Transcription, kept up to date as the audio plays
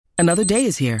Another day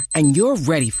is here, and you're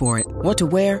ready for it. What to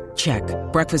wear? Check.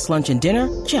 Breakfast, lunch, and dinner?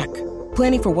 Check.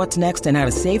 Planning for what's next and how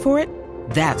to save for it?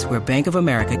 That's where Bank of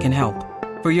America can help.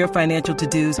 For your financial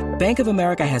to-dos, Bank of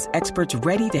America has experts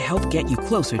ready to help get you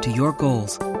closer to your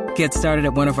goals. Get started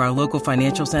at one of our local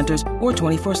financial centers or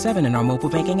 24/7 in our mobile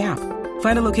banking app.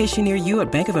 Find a location near you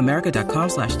at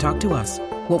bankofamerica.com/talktous.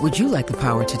 What would you like the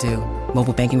power to do?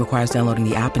 Mobile banking requires downloading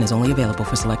the app and is only available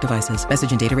for select devices.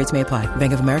 Message and data rates may apply.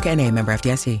 Bank of America N.A., member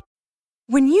FDIC.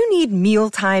 When you need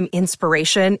mealtime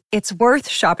inspiration, it's worth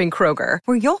shopping Kroger,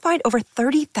 where you'll find over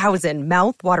 30,000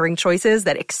 mouth-watering choices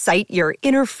that excite your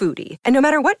inner foodie. And no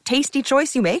matter what tasty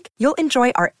choice you make, you'll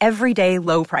enjoy our everyday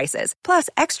low prices, plus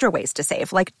extra ways to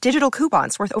save, like digital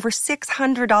coupons worth over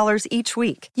 $600 each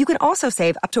week. You can also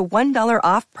save up to $1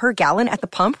 off per gallon at the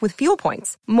pump with fuel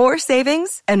points. More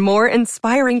savings and more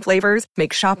inspiring flavors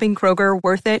make shopping Kroger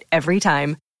worth it every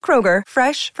time. Kroger,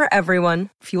 fresh for everyone.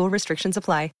 Fuel restrictions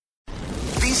apply.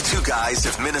 These two guys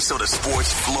have Minnesota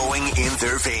sports flowing in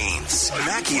their veins.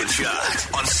 Mackie and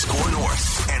Judd on Score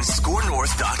North and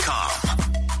ScoreNorth.com.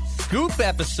 Scoop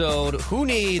episode. Who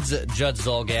needs Judd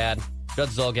Zulgad? Judd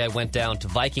Zulgad went down to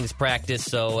Vikings practice,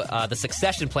 so the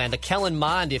succession plan, the Kellen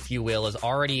Mond, if you will, is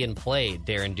already in play.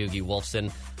 Darren Doogie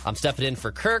Wolfson. I'm stepping in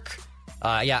for Kirk.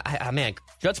 Man,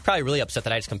 Judd's probably really upset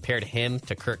that I just compared him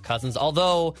to Kirk Cousins,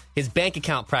 although his bank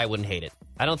account probably wouldn't hate it.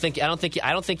 I don't think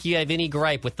you have any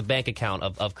gripe with the bank account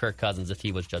of Kirk Cousins if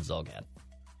he was Judd Zulgad.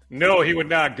 No, he would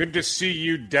not. Good to see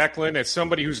you, Declan, as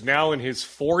somebody who's now in his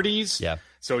 40s. Yeah.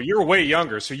 So you're way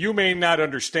younger, so you may not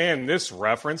understand this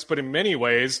reference, but in many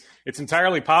ways, it's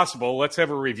entirely possible. Let's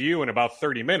have a review in about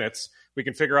 30 minutes. We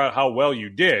can figure out how well you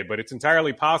did, but it's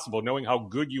entirely possible, knowing how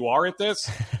good you are at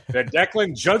this, that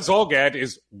Declan, Judd Zulgad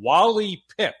is Wally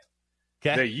Pipp.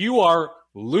 Okay. That you are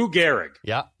Lou Gehrig.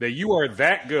 Yeah. That you are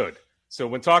that good. So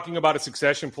when talking about a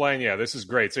succession plan, yeah, this is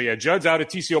great. So yeah, Judd's out at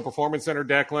TCO Performance Center,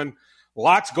 Declan.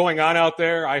 Lots going on out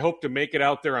there. I hope to make it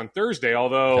out there on Thursday,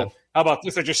 although, How about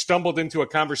this? I just stumbled into a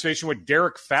conversation with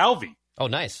Derek Falvey. Oh,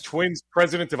 nice. Twins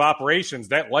president of operations.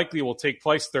 That likely will take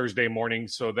place Thursday morning,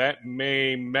 so that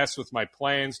may mess with my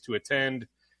plans to attend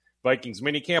Vikings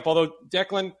minicamp. Although,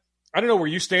 Declan, I don't know where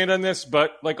you stand on this,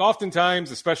 but like oftentimes,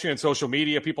 especially on social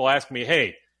media, people ask me,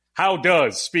 hey,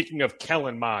 speaking of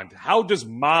Kellen Mond, how does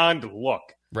Mond look?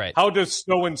 Right. How does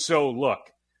so-and-so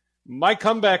look? My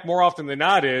comeback more often than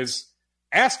not is,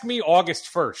 ask me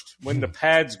August 1st when the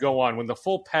pads go on, when the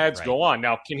full pads go on.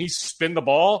 Now, can he spin the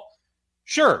ball?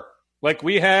 Sure. Like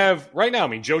we have right now. I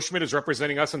mean, Joe Schmidt is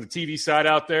representing us on the TV side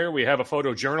out there. We have a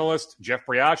photojournalist, Jeff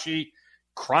Briaschi,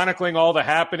 chronicling all the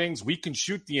happenings. We can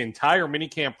shoot the entire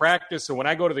minicamp practice. So when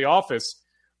I go to the office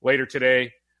later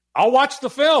today, I'll watch the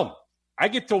film. I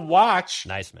get to watch,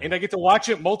 nice, man. And I get to watch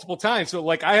it multiple times. So,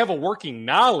 like, I have a working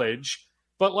knowledge,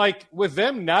 but, like, with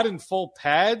them not in full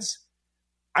pads,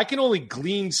 I can only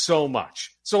glean so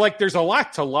much. So, like, there's a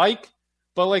lot to like,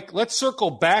 but, like, let's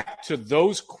circle back to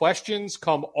those questions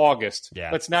come August. Yeah.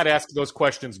 Let's not ask those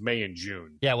questions May and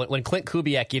June. Yeah, when Clint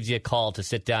Kubiak gives you a call to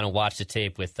sit down and watch the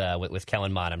tape with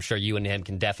Kellen Mond, I'm sure you and him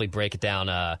can definitely break it down.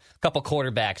 A couple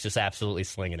quarterbacks just absolutely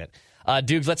slinging it.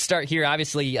 Dukes, let's start here.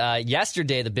 Obviously,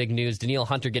 yesterday, the big news, Danielle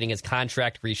Hunter getting his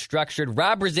contract restructured.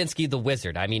 Rob Brzezinski, the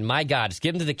wizard. I mean, my God, just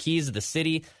give him to the keys of the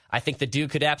city. I think the Duke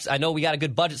could I know we got a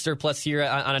good budget surplus here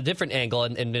on a different angle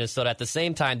in Minnesota. At the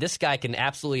same time, this guy can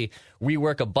absolutely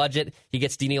rework a budget. He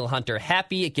gets Danielle Hunter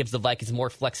happy. It gives the Vikings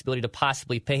more flexibility to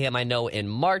possibly pay him, I know, in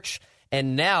March.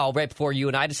 And now, right before you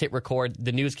and I just hit record,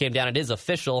 the news came down. It is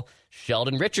official.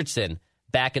 Sheldon Richardson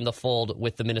back in the fold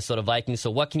with the Minnesota Vikings.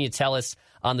 So what can you tell us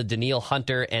on the Danielle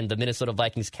Hunter and the Minnesota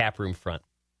Vikings cap room front?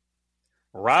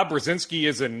 Rob Brzezinski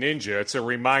is a ninja. It's a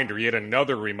reminder, yet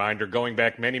another reminder, going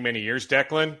back many, many years,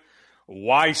 Declan,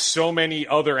 why so many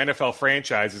other NFL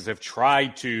franchises have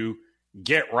tried to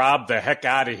get Rob the heck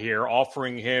out of here,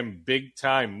 offering him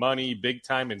big-time money,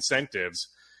 big-time incentives.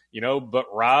 But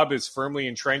Rob is firmly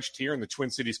entrenched here in the Twin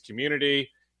Cities community.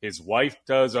 His wife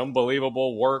does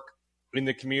unbelievable work in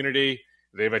the community.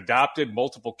 They've adopted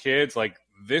multiple kids. Like,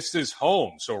 this is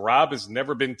home. So Rob has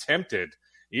never been tempted,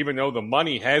 even though the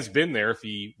money has been there if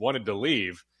he wanted to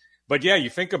leave. But yeah, you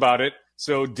think about it.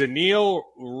 So Danielle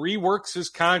reworks his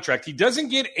contract. He doesn't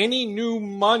get any new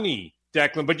money,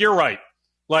 Declan, but you're right.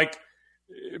 Like,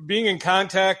 being in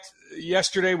contact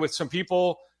yesterday with some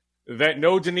people that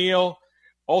know Danielle,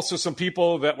 also some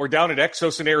people that were down at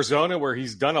Exos in Arizona where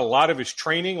he's done a lot of his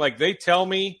training. Like, they tell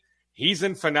me he's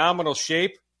in phenomenal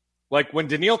shape. Like, when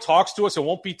Danielle talks to us, it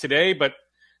won't be today, but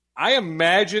I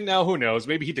imagine, now who knows,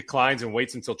 maybe he declines and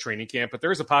waits until training camp, but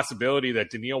there's a possibility that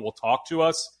Danielle will talk to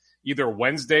us either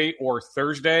Wednesday or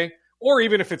Thursday, or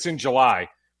even if it's in July.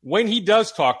 when he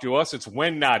does talk to us, it's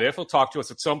when, not if, he'll talk to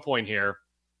us at some point here,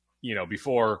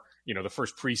 before, the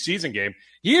first preseason game.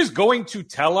 He is going to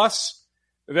tell us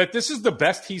that this is the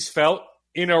best he's felt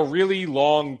in a really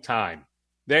long time.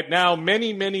 That now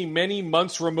many, many, many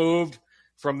months removed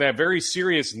from that very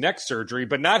serious neck surgery,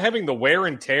 but not having the wear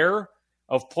and tear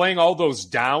of playing all those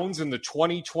downs in the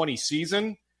 2020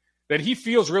 season, that he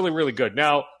feels really, really good.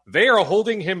 Now, they are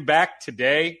holding him back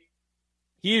today.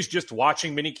 He is just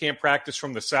watching minicamp practice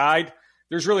from the side.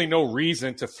 There's really no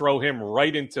reason to throw him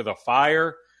right into the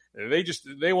fire.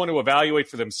 They want to evaluate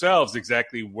for themselves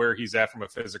exactly where he's at from a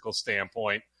physical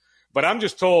standpoint. But I'm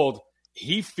just told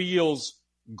he feels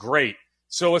great.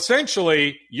 So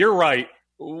essentially, you're right.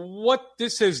 What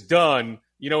this has done,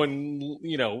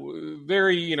 in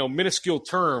very, minuscule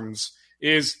terms,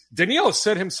 is Daniil has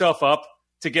set himself up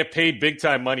to get paid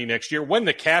big-time money next year when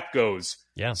the cap goes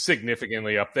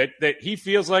significantly up. That he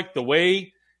feels like the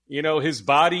way, his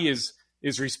body is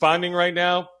responding right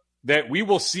now, that we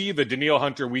will see the Daniil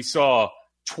Hunter we saw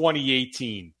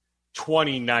 2018,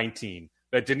 2019.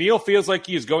 That Daniil feels like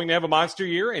he is going to have a monster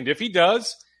year, and if he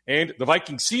does, and the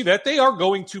Vikings see that, they are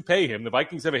going to pay him. The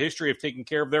Vikings have a history of taking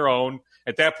care of their own.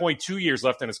 At that point, 2 years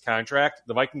left on his contract.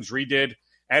 The Vikings redid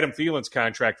Adam Thielen's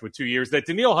contract with 2 years. That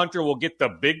Daniil Hunter will get the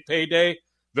big payday,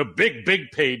 the big,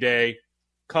 big payday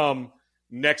come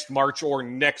next March or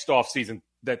next offseason.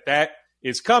 That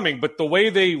is coming. But the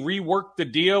way they reworked the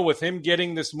deal with him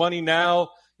getting this money now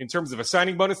in terms of a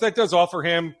signing bonus, that does offer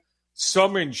him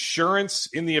some insurance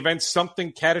in the event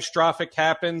something catastrophic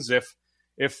happens. If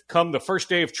come the first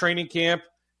day of training camp,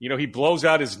 he blows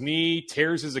out his knee,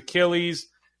 tears his Achilles,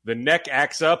 the neck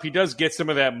acts up, he does get some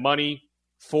of that money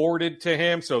forwarded to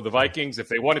him. So the Vikings, if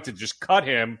they wanted to just cut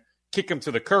him, kick him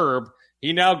to the curb,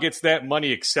 he now gets that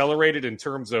money accelerated in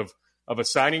terms of a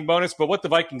signing bonus. But what the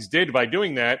Vikings did by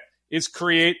doing that is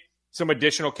create some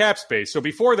additional cap space. So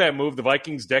before that move, the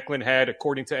Vikings, Declan, had,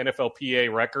 according to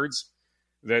NFLPA records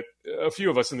that a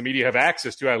few of us in the media have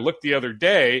access to, I looked the other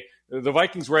day, the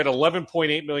Vikings were at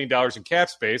 $11.8 million in cap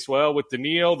space. Well, with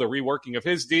Daniil, the reworking of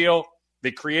his deal,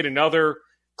 they create another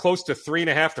close to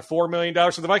 $3.5 to $4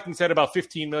 million. So the Vikings had about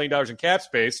 $15 million in cap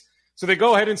space. So they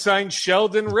go ahead and sign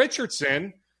Sheldon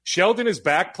Richardson. Sheldon is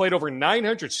back, played over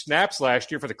 900 snaps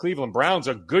last year for the Cleveland Browns,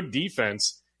 a good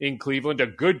defense in Cleveland, a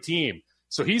good team.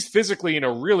 So he's physically in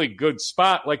a really good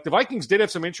spot. Like, the Vikings did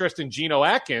have some interest in Geno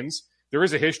Atkins. There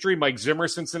is a history. Mike Zimmer,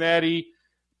 Cincinnati.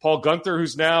 Paul Gunther,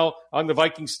 who's now on the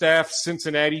Viking staff,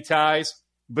 Cincinnati ties.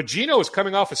 But Geno is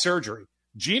coming off a surgery.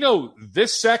 Geno,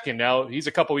 this second, now he's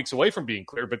a couple weeks away from being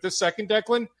cleared, but this second,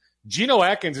 Declan, Geno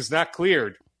Atkins is not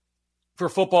cleared for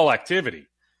football activity.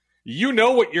 You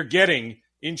know what you're getting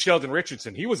in Sheldon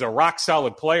Richardson. He was a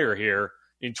rock-solid player here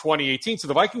in 2018. So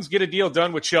the Vikings get a deal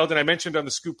done with Sheldon. I mentioned on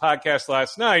the Scoop podcast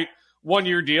last night,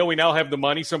 1-year deal. We now have the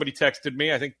money. Somebody texted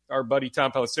me. I think our buddy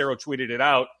Tom Pelissero tweeted it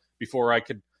out before I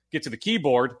could get to the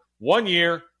keyboard. 1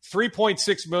 year,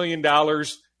 $3.6 million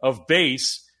of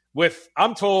base with,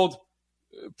 I'm told,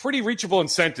 pretty reachable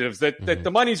incentives that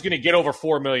the money's going to get over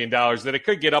 $4 million, that it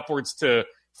could get upwards to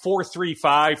 4.35,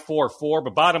 4.4.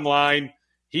 But bottom line,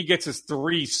 he gets his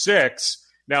 3.6.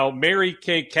 Now, Mary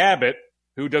Kay Cabot,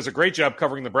 who does a great job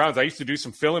covering the Browns. I used to do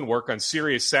some fill-in work on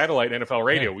Sirius Satellite NFL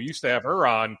Radio. Yeah. We used to have her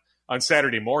on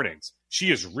Saturday mornings.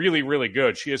 She is really, really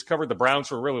good. She has covered the Browns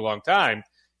for a really long time.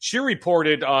 She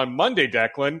reported on Monday,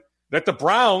 Declan, that the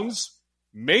Browns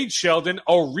made Sheldon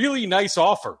a really nice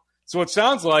offer. So it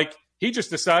sounds like he just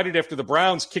decided after the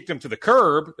Browns kicked him to the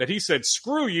curb that he said,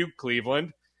 screw you,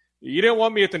 Cleveland. You didn't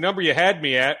want me at the number you had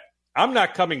me at. I'm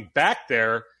not coming back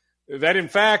there. That, in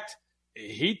fact,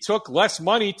 he took less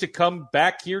money to come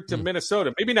back here to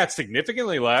Minnesota. Maybe not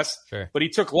significantly less, sure, but he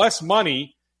took less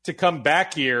money to come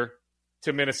back here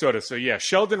to Minnesota. So, yeah,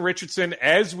 Sheldon Richardson,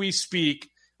 as we speak,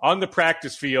 on the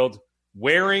practice field,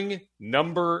 wearing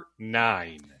number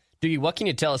 9. Doogie, what can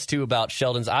you tell us, too, about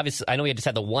Sheldon's? Obviously, I know he just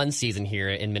had the one season here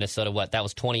in Minnesota. That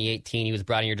was 2018. He was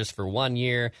brought in here just for 1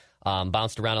 year,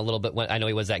 bounced around a little bit. I know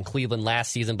he was in Cleveland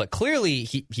last season, but clearly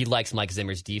he likes Mike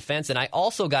Zimmer's defense. And I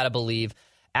also got to believe,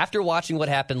 after watching what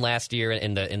happened last year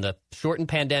in the shortened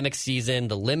pandemic season,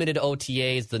 the limited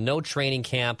OTAs, the no training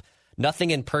camp,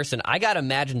 nothing in person, I got to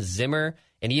imagine Zimmer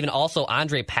and even also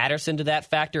Andre Patterson to that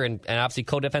factor, and obviously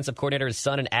co-defensive coordinator, his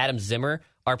son, and Adam Zimmer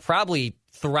are probably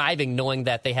thriving knowing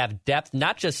that they have depth,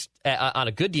 not just on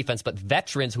a good defense, but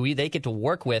veterans who they get to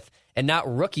work with and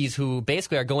not rookies who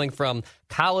basically are going from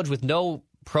college with no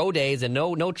pro days and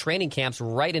no training camps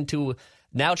right into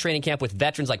now training camp with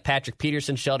veterans like Patrick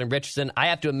Peterson, Sheldon Richardson. I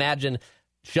have to imagine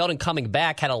Sheldon coming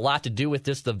back had a lot to do with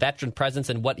just the veteran presence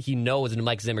and what he knows in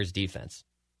Mike Zimmer's defense.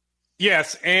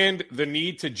 Yes, and the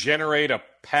need to generate a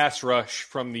pass rush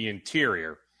from the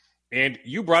interior. And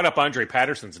you brought up Andre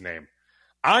Patterson's name.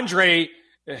 Andre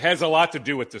has a lot to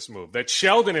do with this move. That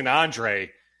Sheldon and Andre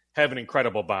have an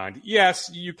incredible bond. Yes,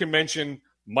 you can mention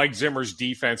Mike Zimmer's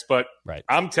defense, but right.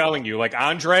 I'm telling you, like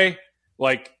Andre,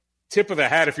 like tip of the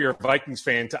hat if you're a Vikings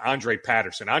fan to Andre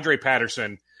Patterson. Andre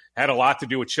Patterson had a lot to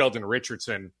do with Sheldon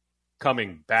Richardson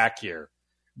coming back here.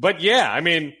 But yeah, I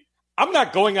mean, I'm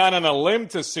not going on a limb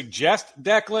to suggest,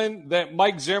 Declan, that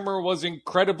Mike Zimmer was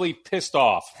incredibly pissed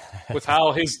off with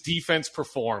how his defense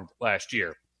performed last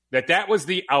year. That was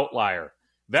the outlier.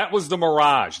 That was the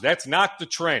mirage. That's not the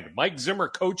trend. Mike Zimmer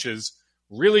coaches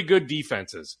really good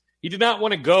defenses. He did not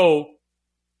want to go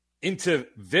into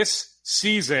this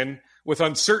season with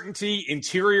uncertainty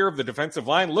interior of the defensive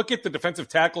line. Look at the defensive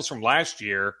tackles from last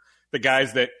year, the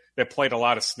guys that played a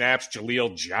lot of snaps,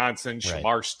 Jaleel Johnson,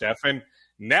 Shamar Stephen.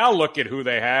 Now look at who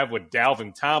they have with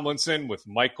Dalvin Tomlinson, with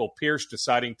Michael Pierce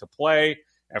deciding to play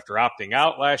after opting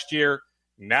out last year.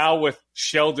 Now with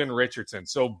Sheldon Richardson.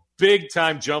 So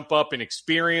big-time jump up in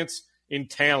experience, in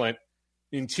talent,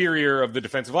 interior of the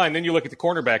defensive line. Then you look at the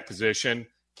cornerback position.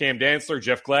 Cam Dantzler,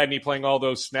 Jeff Gladney playing all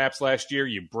those snaps last year.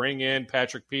 You bring in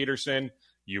Patrick Peterson.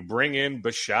 You bring in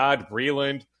Bashad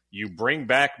Breeland. You bring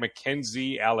back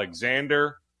Mackenzie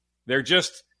Alexander. There's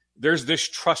this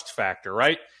trust factor,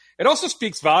 right? It also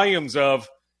speaks volumes of,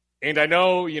 and I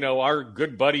know, our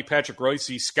good buddy Patrick Royce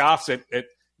scoffs at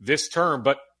this term,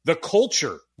 but the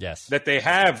culture that they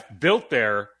have built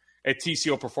there at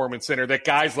TCO Performance Center, that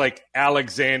guys like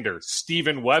Alexander,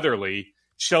 Stephen Weatherly,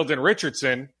 Sheldon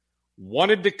Richardson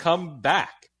wanted to come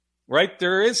back, right?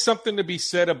 There is something to be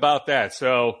said about that.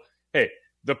 So, hey,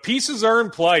 the pieces are in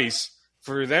place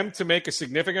for them to make a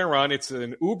significant run. It's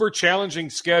an uber challenging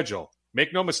schedule.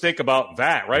 Make no mistake about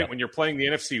that, right? Yep. When you're playing the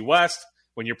NFC West,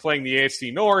 when you're playing the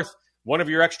AFC North, one of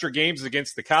your extra games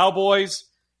against the Cowboys,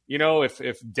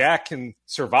 if Dak can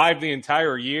survive the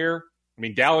entire year, I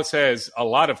mean, Dallas has a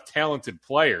lot of talented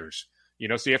players,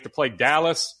 so you have to play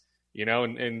Dallas,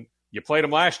 and you played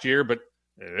them last year, but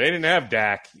they didn't have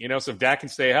Dak, so if Dak can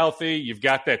stay healthy, you've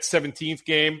got that 17th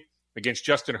game against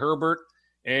Justin Herbert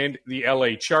and the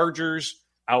LA Chargers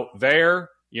out there,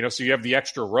 so you have the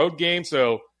extra road game.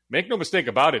 So make no mistake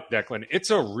about it, Declan, it's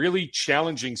a really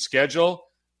challenging schedule,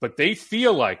 but they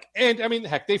feel like, and I mean,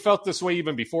 heck, they felt this way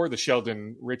even before the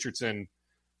Sheldon Richardson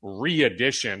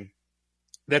re-addition,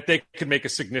 that they could make a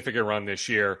significant run this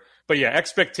year. But yeah,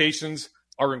 expectations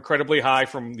are incredibly high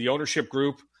from the ownership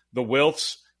group, the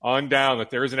Wilfs on down,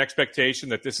 that there is an expectation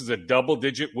that this is a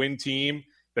double-digit win team,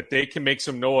 that they can make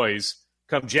some noise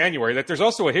come January. That there's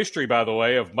also a history, by the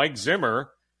way, of Mike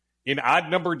Zimmer in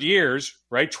odd-numbered years,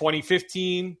 right?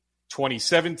 2015,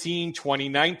 2017,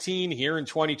 2019, here in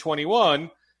 2021,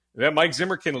 that Mike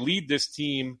Zimmer can lead this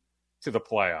team to the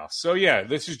playoffs. So, yeah,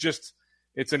 this is just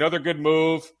 – it's another good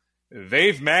move.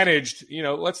 They've managed,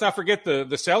 let's not forget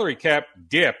the salary cap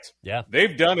dipped. Yeah.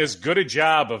 They've done as good a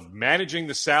job of managing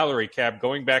the salary cap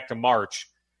going back to March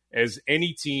as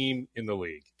any team in the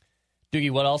league.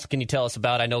 Doogie, what else can you tell us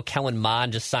about? I know Kellen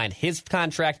Mond just signed his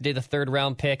contract, did the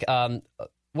third-round pick.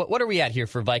 What are we at here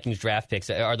for Vikings draft picks?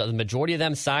 Are the majority of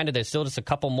them signed? Are there still just a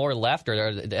couple more left? Or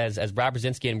has Rob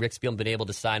Brzezinski and Rick Spielman been able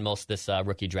to sign most of this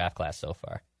rookie draft class so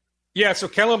far? Yeah, so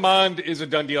Kellen Mond is a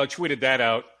done deal. I tweeted that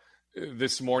out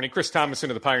this morning. Chris Thomason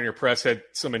of the Pioneer Press had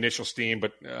some initial steam,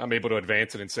 but I'm able to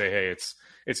advance it and say, hey,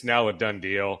 it's now a done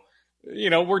deal.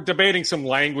 We're debating some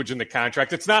language in the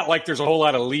contract. It's not like there's a whole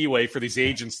lot of leeway for these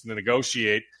agents to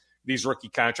negotiate these rookie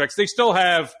contracts. They still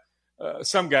have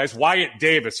some guys, Wyatt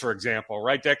Davis, for example,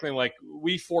 right, Declan? Like,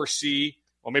 we foresee,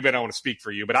 well, maybe I don't want to speak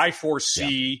for you, but I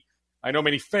foresee, I know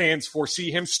many fans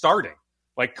foresee him starting.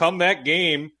 Like, come that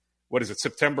game, what is it,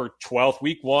 September 12th,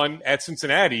 week 1 at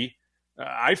Cincinnati,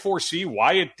 I foresee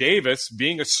Wyatt Davis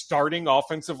being a starting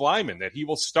offensive lineman, that he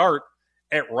will start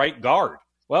at right guard.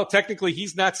 Well, technically,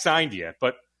 he's not signed yet,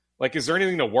 but, like, is there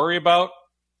anything to worry about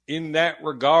in that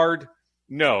regard?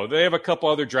 No, they have a couple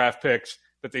other draft picks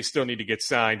that they still need to get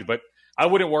signed, but I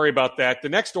wouldn't worry about that. The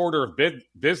next order of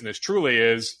business truly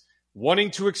is wanting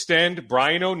to extend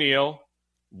Brian O'Neill,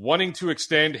 wanting to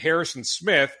extend Harrison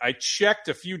Smith. I checked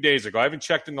a few days ago. I haven't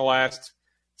checked in the last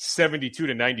 72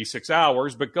 to 96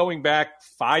 hours, but going back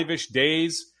 5-ish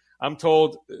days, I'm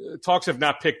told talks have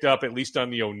not picked up, at least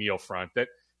on the O'Neill front, that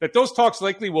those talks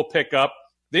likely will pick up.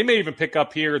 They may even pick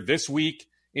up here this week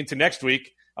into next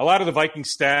week. A lot of the Viking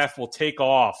staff will take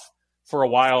off for a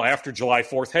while after July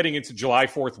 4th, heading into July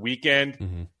 4th weekend.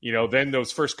 Mm-hmm. Then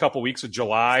those first couple weeks of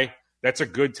July, that's a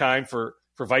good time for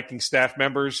Viking staff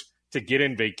members to get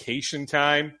in vacation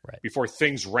time before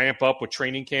things ramp up with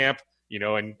training camp.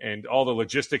 and all the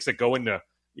logistics that go into,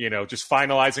 just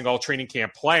finalizing all training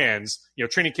camp plans.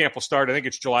 Training camp will start, I think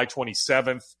it's July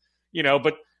 27th,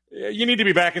 but you need to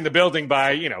be back in the building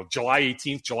by, July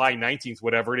 18th, July 19th,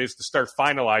 whatever it is, to start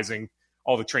finalizing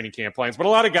all the training camp plans. But a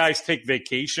lot of guys take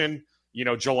vacation,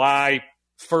 July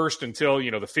 1st until,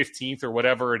 the 15th or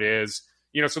whatever it is.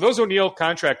 So those O'Neal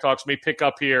contract talks may pick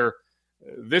up here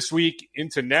this week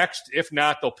into next. If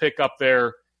not, they'll pick up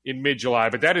there in mid-July.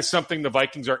 But that is something the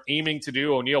Vikings are aiming to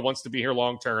do. O'Neal wants to be here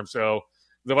long-term. So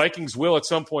the Vikings will at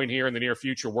some point here in the near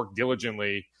future work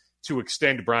diligently to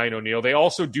extend Brian O'Neal. They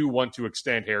also do want to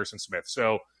extend Harrison Smith.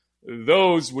 So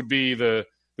those would be the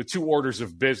two orders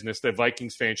of business that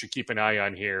Vikings fans should keep an eye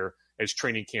on here as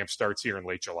training camp starts here in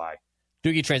late July.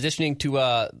 Doogie, transitioning to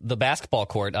the basketball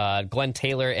court, Glenn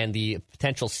Taylor and the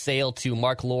potential sale to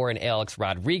Mark Lore and Alex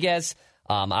Rodriguez.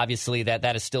 Obviously,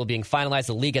 that is still being finalized.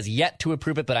 The league has yet to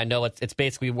approve it, but I know it's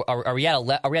basically. Are we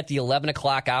at the 11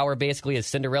 o'clock hour? Basically, as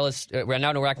Cinderella's. Right now, we're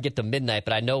not going to get to midnight,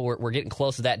 but I know we're getting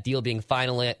close to that deal being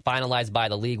finalized by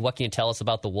the league. What can you tell us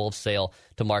about the Wolves sale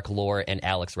to Mark Lore and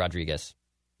Alex Rodriguez?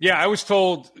 Yeah, I was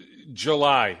told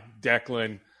July,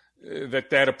 Declan,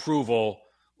 that approval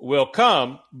will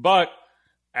come, but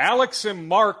Alex and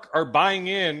Mark are buying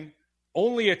in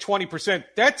only at 20%.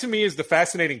 That to me is the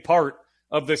fascinating part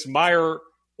of this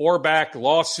Meyer-Orbach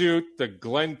lawsuit, the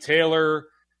Glenn Taylor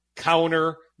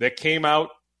counter that came out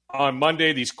on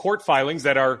Monday, these court filings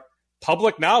that are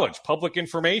public knowledge, public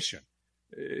information.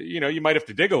 You might have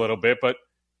to dig a little bit, but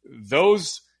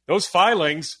those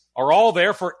filings are all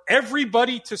there for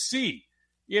everybody to see.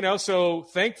 So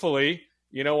thankfully,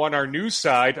 on our news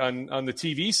side, on the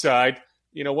TV side,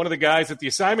 one of the guys at the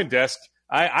assignment desk,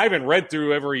 I haven't read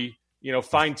through every,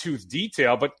 fine-tooth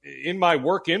detail, but in my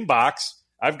work inbox,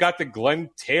 I've got the Glenn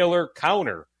Taylor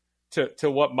counter to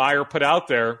what Meyer put out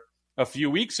there a few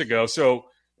weeks ago. So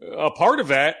a part of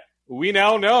that, we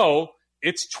now know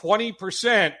it's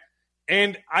 20%.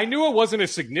 And I knew it wasn't a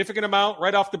significant amount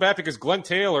right off the bat because Glenn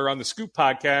Taylor on the Scoop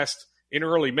podcast in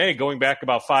early May, going back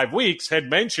about 5 weeks, had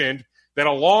mentioned that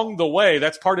along the way,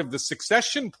 that's part of the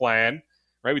succession plan,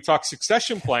 right? We talk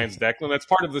succession plans, Declan. That's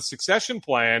part of the succession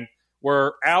plan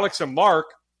where Alex and Mark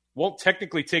won't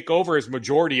technically take over as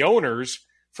majority owners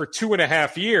for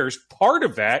 2.5 years. Part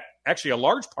of that, actually a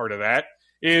large part of that,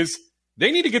 is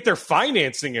they need to get their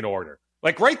financing in order.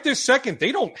 Like right this second,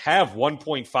 they don't have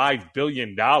 $1.5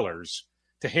 billion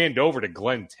to hand over to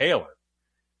Glenn Taylor,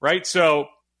 right? So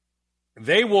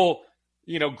they will,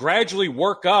 gradually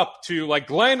work up to, like,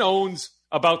 Glenn owns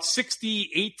about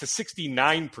 68 to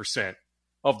 69%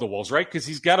 of the Wolves, right? Because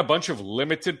he's got a bunch of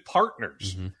limited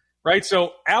partners, right?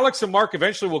 So Alex and Mark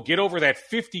eventually will get over that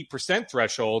 50%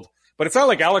 threshold, but it's not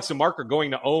like Alex and Mark are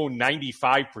going to own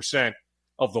 95%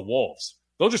 of the Wolves.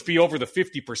 They'll just be over the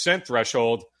 50%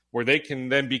 threshold where they can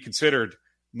then be considered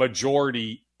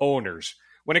majority owners.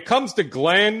 When it comes to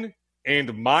Glenn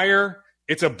and Meyer,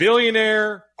 it's a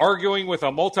billionaire arguing with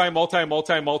a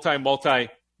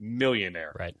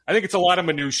multi-millionaire. Right. I think it's a lot of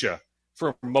minutia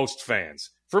for most fans.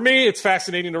 For me, it's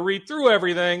fascinating to read through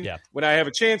everything when I have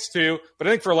a chance to, but I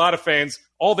think for a lot of fans,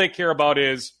 all they care about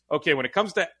is, okay, when it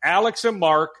comes to Alex and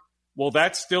Mark, will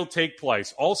that still take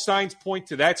place? All signs point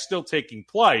to that still taking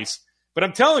place. But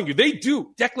I'm telling you, they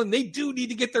do. Declan, they do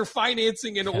need to get their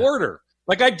financing in order.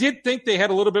 Like, I did think they had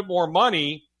a little bit more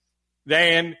money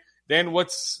than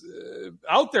what's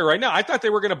out there right now. I thought they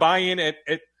were going to buy in at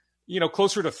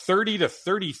closer to 30 to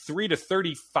 33 to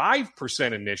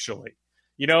 35% initially.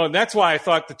 And that's why I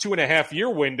thought the 2.5-year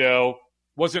window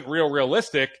wasn't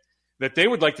realistic, that they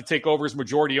would like to take over as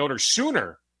majority owners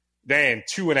sooner than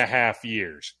 2.5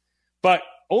 years. But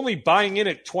only buying in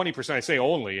at 20%, I say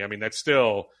only, I mean, that's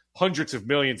still hundreds of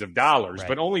millions of dollars,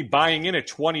 but only buying in at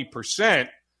 20%,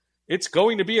 it's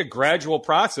going to be a gradual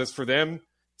process for them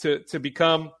to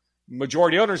become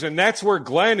majority owners. And that's where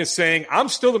Glenn is saying, I'm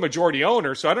still the majority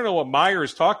owner, so I don't know what Meyer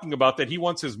is talking about, that he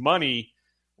wants his money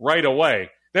right away.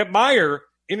 That Meyer,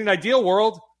 in an ideal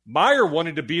world, Meyer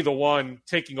wanted to be the one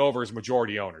taking over as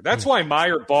majority owner. That's why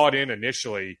Meyer bought in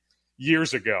initially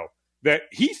years ago, that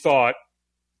he thought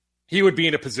he would be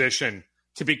in a position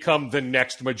to become the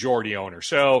next majority owner.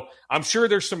 So I'm sure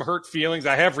there's some hurt feelings.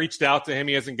 I have reached out to him.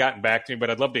 He hasn't gotten back to me, but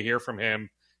I'd love to hear from him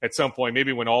at some point,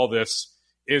 maybe when all this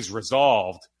is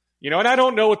resolved. And I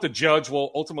don't know what the judge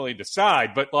will ultimately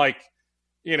decide, but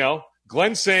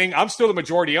Glenn's saying, I'm still the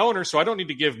majority owner, so I don't need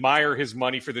to give Meyer his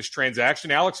money for this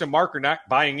transaction. Alex and Mark are not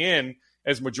buying in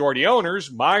as majority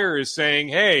owners. Meyer is saying,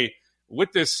 hey,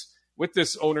 with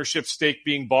this ownership stake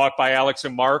being bought by Alex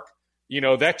and Mark,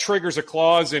 that triggers a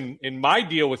clause in my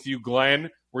deal with you, Glenn,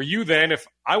 where you then, if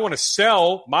I want to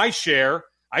sell my share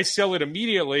I sell it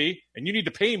immediately, and you need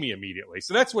to pay me immediately.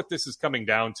 So that's what this is coming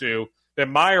down to, that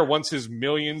Meyer wants his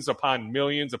millions upon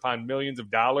millions upon millions of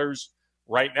dollars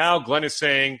right now. Glenn is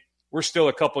saying, we're still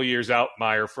a couple years out,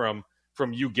 Meyer, from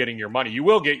you getting your money. You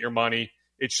will get your money.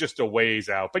 It's just a ways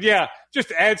out. But, yeah,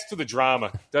 just adds to the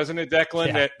drama, doesn't it,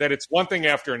 Declan, that it's one thing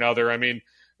after another. I mean,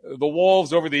 the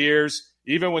Wolves over the years,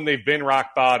 even when they've been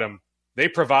rock bottom, they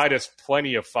provide us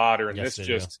plenty of fodder, and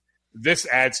this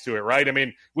adds to it, right? I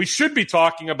mean, we should be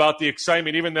talking about the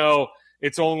excitement, even though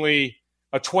it's only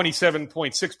a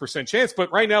 27.6% chance.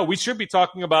 But right now, we should be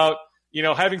talking about,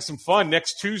 having some fun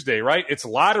next Tuesday, right? It's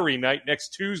lottery night next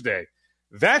Tuesday.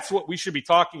 That's what we should be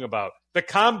talking about. The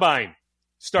Combine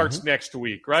starts next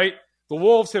week, right? The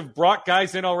Wolves have brought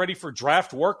guys in already for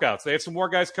draft workouts. They have some more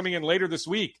guys coming in later this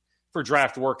week for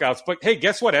draft workouts. But, hey,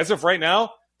 guess what? As of right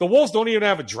now, the Wolves don't even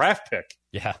have a draft pick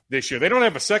this year. They don't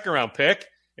have a second-round pick.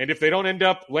 And if they don't end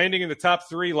up landing in the top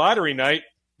 3 lottery night,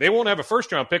 they won't have a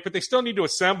first-round pick. But they still need to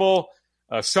assemble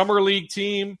a summer league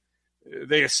team.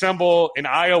 They assemble an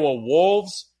Iowa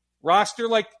Wolves roster.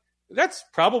 Like, that's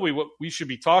probably what we should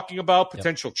be talking about,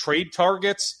 potential trade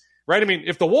targets, right? I mean,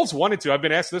 if the Wolves wanted to, I've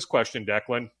been asked this question,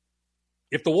 Declan.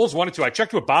 If the Wolves wanted to, I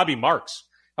checked with Bobby Marks.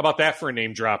 How about that for a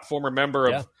name drop? Former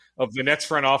member of the Nets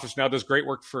front office, now does great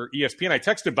work for ESPN. I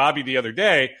texted Bobby the other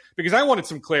day because I wanted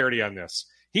some clarity on this.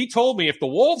 He told me if the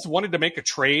Wolves wanted to make a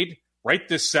trade right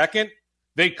this second,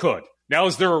 they could. Now,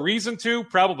 is there a reason to?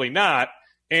 Probably not.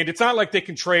 And it's not like they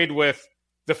can trade with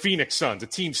the Phoenix Suns. The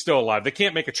team's still alive. They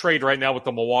can't make a trade right now with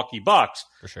the Milwaukee Bucks.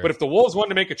 For sure. But if the Wolves wanted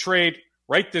to make a trade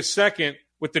right this second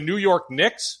with the New York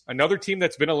Knicks, another team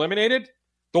that's been eliminated,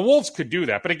 the Wolves could do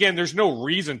that. But again, there's no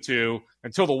reason to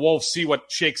until the Wolves see what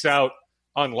shakes out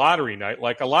on lottery night.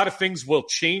 Like, a lot of things will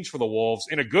change for the Wolves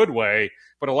in a good way,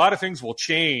 but a lot of things will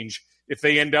change if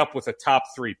they end up with a top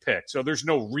 3 pick. So there's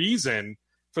no reason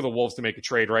for the Wolves to make a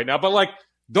trade right now. But, like,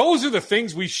 those are the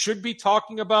things we should be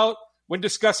talking about when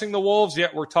discussing the Wolves,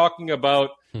 yet we're talking about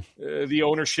the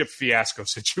ownership fiasco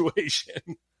situation.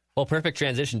 Well, perfect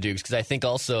transition, Dukes, because I think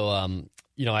also,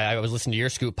 I was listening to your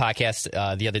Scoop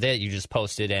podcast the other day that you just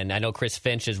posted, and I know Chris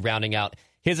Finch is rounding out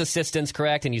his assistants,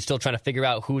 correct? And you're still trying to figure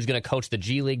out who's going to coach the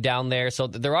G League down there. So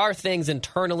there are things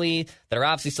internally that are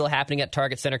obviously still happening at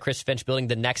Target Center. Chris Finch building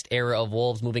the next era of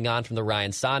Wolves, moving on from the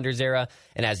Ryan Saunders era.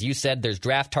 And as you said, there's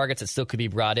draft targets that still could be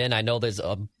brought in. I know there's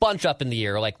a bunch up in the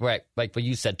air, like what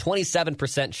you said,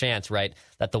 27% chance, right,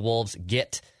 that the Wolves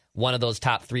get one of those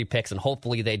top 3 picks, and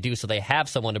hopefully they do, so they have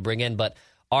someone to bring in. But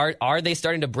are they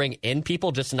starting to bring in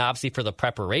people just obviously for the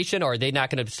preparation, or are they not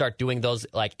going to start doing those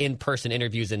like in-person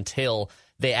interviews until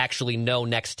they actually know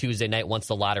next Tuesday night once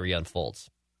the lottery unfolds?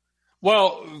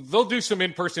 Well, they'll do some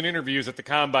in-person interviews at the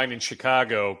Combine in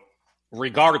Chicago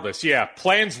regardless. Yeah,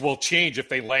 plans will change if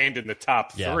they land in the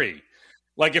top 3.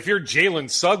 Like, if you're Jalen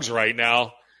Suggs right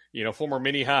now, former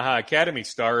Minnehaha Academy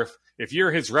star, if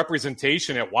you're his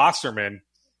representation at Wasserman,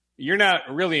 you're not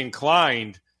really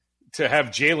inclined to have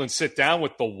Jalen sit down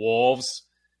with the Wolves,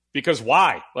 because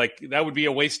why? Like, that would be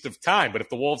a waste of time. But if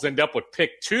the Wolves end up with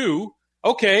pick 2,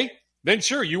 okay, then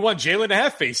sure, you want Jalen to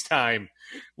have FaceTime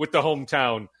with the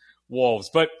hometown Wolves.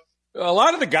 But a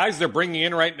lot of the guys they're bringing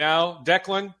in right now,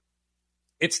 Declan,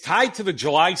 it's tied to the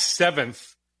July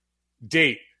 7th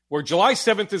date, where July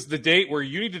 7th is the date where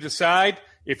you need to decide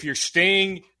if you're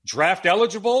staying draft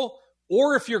eligible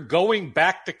or if you're going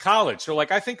back to college. So,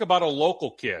 like, I think about a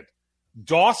local kid,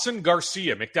 Dawson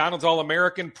Garcia, McDonald's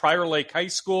All-American, Prior Lake High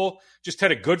School, just had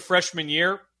a good freshman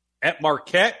year at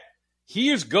Marquette. He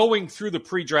is going through the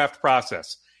pre-draft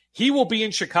process. He will be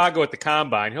in Chicago at the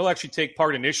Combine. He'll actually take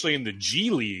part initially in the G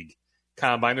League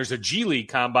Combine. There's a G League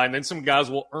Combine. Then some guys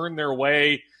will earn their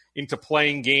way into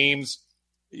playing games,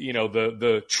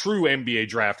 the true NBA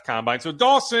Draft Combine. So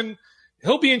Dawson,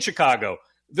 he'll be in Chicago.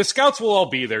 The scouts will all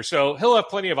be there, so he'll have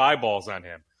plenty of eyeballs on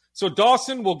him. So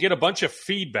Dawson will get a bunch of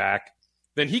feedback.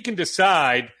 Then he can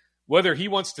decide whether he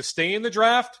wants to stay in the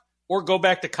draft or go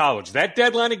back to college. That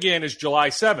deadline, again, is July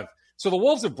 7th. So the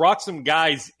Wolves have brought some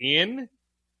guys in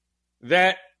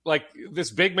that, like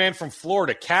this big man from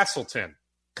Florida,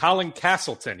 Colin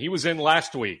Castleton. He was in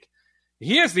last week.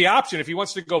 He has the option, if he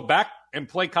wants to go back and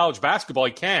play college basketball,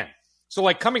 he can. So,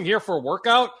 like, coming here for a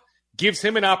workout gives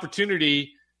him an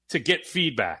opportunity to get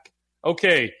feedback.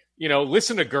 Okay,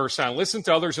 listen to Gerson, listen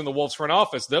to others in the Wolves front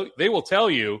office. They will tell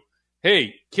you,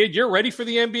 hey, kid, you're ready for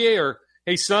the NBA, or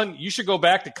hey, son, you should go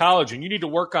back to college and you need to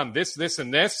work on this, this,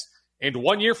 and this. And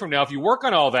 1 year from now, if you work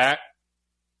on all that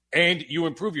and you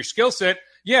improve your skill set,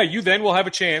 you then will have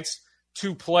a chance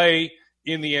to play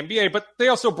in the NBA. But they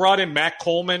also brought in Matt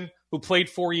Coleman, who played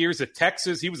 4 years at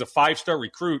Texas. He was a 5-star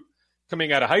recruit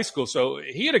coming out of high school. So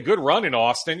he had a good run in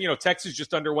Austin. Texas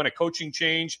just underwent a coaching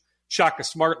change. Shaka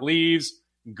Smart leaves,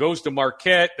 goes to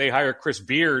Marquette. They hire Chris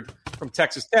Beard from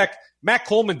Texas Tech. Matt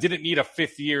Coleman didn't need a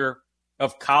fifth year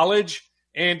of college.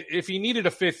 And if he needed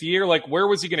a fifth year, where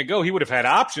was he going to go? He would have had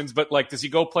options, but does he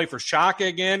go play for Shaka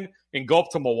again and go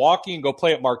up to Milwaukee and go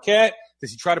play at Marquette?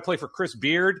 Does he try to play for Chris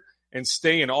Beard and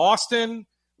stay in Austin?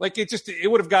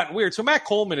 It would have gotten weird. So Matt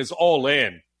Coleman is all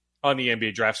in on the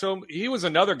NBA draft. So he was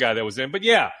another guy that was in. But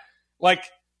yeah,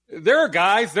 there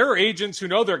are agents who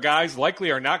know their guys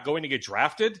likely are not going to get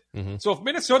drafted. Mm-hmm. So if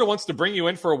Minnesota wants to bring you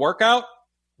in for a workout,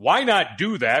 why not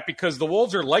do that? Because the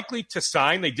Wolves are likely to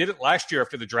sign. They did it last year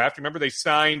after the draft. Remember, they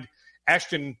signed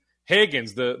Ashton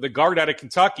Hagans, the guard out of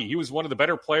Kentucky. He was one of the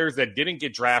better players that didn't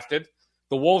get drafted.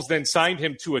 The Wolves then signed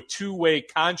him to a two-way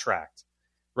contract,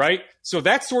 right? So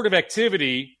that sort of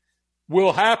activity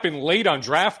will happen late on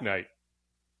draft night.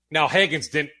 Now, Hagans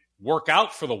didn't work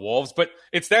out for the Wolves, but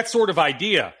it's that sort of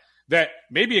idea that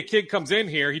maybe a kid comes in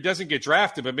here, he doesn't get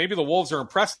drafted, but maybe the Wolves are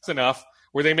impressed enough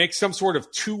where they make some sort of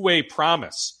two-way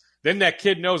promise. Then that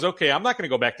kid knows, okay, I'm not going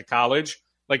to go back to college.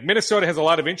 Minnesota has a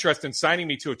lot of interest in signing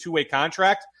me to a two-way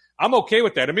contract. I'm okay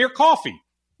with that. Amir Coffey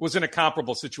was in a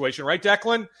comparable situation, right,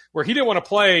 Declan? Where he didn't want to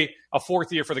play a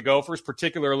fourth year for the Gophers,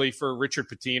 particularly for Richard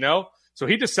Pitino. So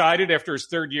he decided after his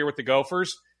third year with the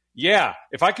Gophers, yeah,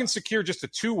 if I can secure just a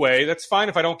two-way, that's fine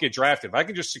if I don't get drafted. If I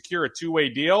can just secure a two-way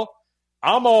deal,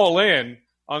 I'm all in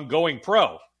on going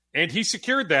pro. And he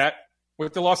secured that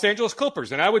with the Los Angeles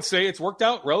Clippers. And I would say it's worked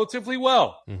out relatively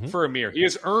well for Amir. He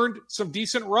has earned some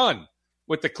decent run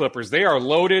with the Clippers. They are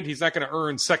loaded. He's not going to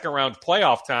earn second-round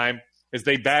playoff time as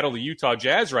they battle the Utah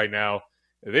Jazz right now.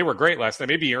 They were great last night.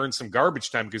 Maybe he earned some garbage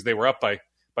time because they were up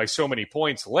by so many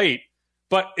points late.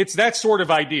 But it's that sort of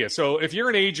idea. So if you're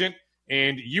an agent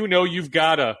and you've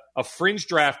got a fringe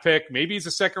draft pick, maybe he's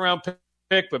a second-round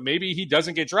pick, but maybe he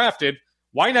doesn't get drafted,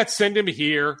 why not send him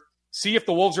here, see if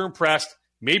the Wolves are impressed?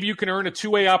 Maybe you can earn a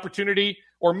two-way opportunity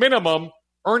or minimum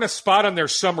earn a spot on their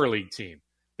summer league team.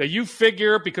 That you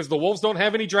figure because the Wolves don't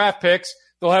have any draft picks,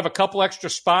 they'll have a couple extra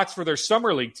spots for their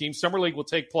summer league team. Summer league will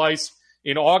take place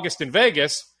in August in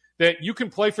Vegas, that you can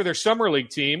play for their summer league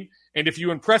team. And if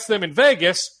you impress them in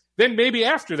Vegas, then maybe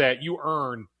after that you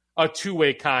earn a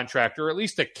two-way contract or at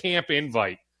least a camp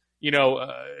invite,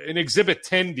 an Exhibit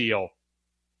 10 deal.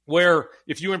 Where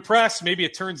if you impress, maybe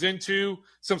it turns into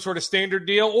some sort of standard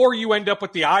deal, or you end up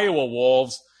with the Iowa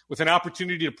Wolves with an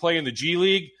opportunity to play in the G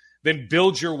League, then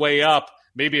build your way up,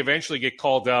 maybe eventually get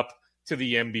called up to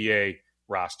the NBA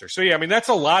roster. So, yeah, that's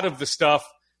a lot of the stuff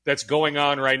that's going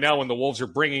on right now when the Wolves are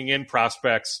bringing in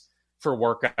prospects for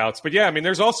workouts. But, yeah,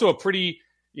 there's also a pretty,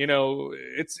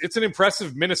 it's an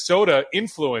impressive Minnesota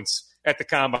influence at the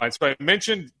Combine. So I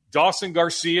mentioned Dawson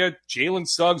Garcia, Jalen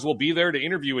Suggs will be there to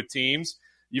interview with teams.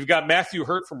 You've got Matthew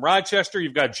Hurt from Rochester.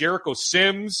 You've got Jericho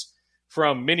Sims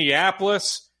from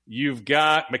Minneapolis. You've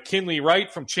got McKinley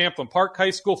Wright from Champlin Park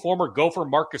High School. Former Gopher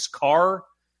Marcus Carr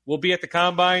will be at the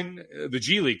Combine, the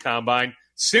G League Combine.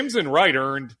 Sims and Wright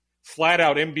earned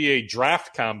flat-out NBA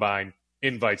draft Combine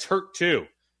invites. Hurt too.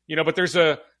 But there's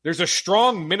a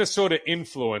strong Minnesota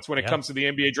influence when it comes to the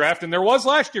NBA draft. And there was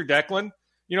last year, Declan.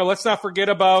 Let's not forget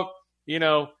about,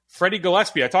 Freddie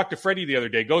Gillespie. I talked to Freddie the other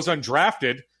day. Goes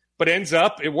undrafted. But ends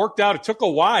up, it worked out. It took a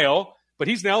while, but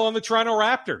he's now on the Toronto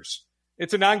Raptors.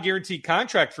 It's a non-guaranteed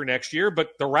contract for next year,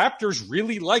 but the Raptors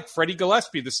really like Freddie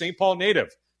Gillespie, the St. Paul native.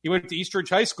 He went to Eastridge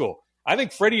High School. I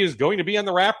think Freddie is going to be on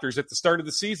the Raptors at the start of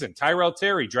the season. Tyrell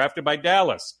Terry, drafted by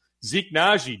Dallas. Zeke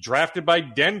Naji, drafted by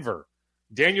Denver.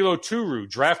 Daniel Oturu,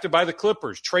 drafted by the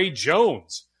Clippers. Trey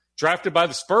Jones, drafted by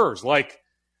the Spurs.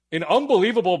 An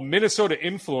unbelievable Minnesota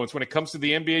influence when it comes to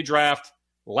the NBA draft.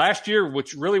 Last year,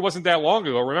 which really wasn't that long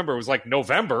ago, remember, it was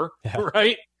November,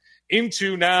 right?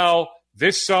 Into now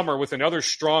this summer with another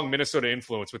strong Minnesota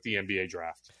influence with the NBA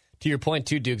draft. To your point,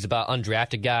 too, Dukes, about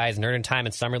undrafted guys and earning time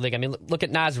in Summer League. Look at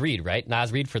Naz Reid, right?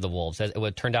 Naz Reid for the Wolves.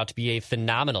 It turned out to be a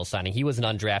phenomenal signing. He was an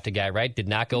undrafted guy, right? Did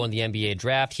not go in the NBA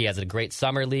draft. He has a great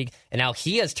Summer League. And now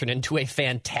he has turned into a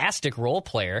fantastic role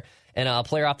player and a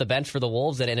player off the bench for the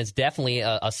Wolves. And it's definitely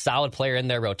a solid player in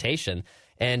their rotation.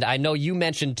 And I know you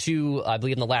mentioned, too, I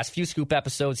believe in the last few Scoop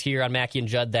episodes here on Mackey and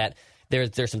Judd, that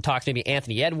there's some talks, maybe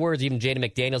Anthony Edwards, even Jaden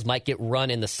McDaniels might get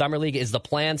run in the Summer League. Is the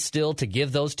plan still to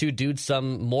give those two dudes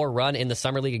some more run in the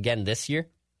Summer League again this year?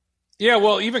 Yeah,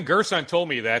 well, even Gerson told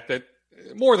me that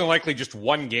more than likely just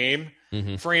one game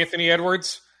for Anthony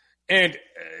Edwards. And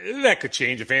that could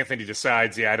change if Anthony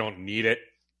decides, I don't need it.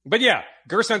 But yeah,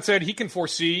 Gerson said he can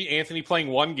foresee Anthony playing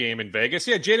one game in Vegas.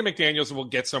 Yeah, Jaden McDaniels will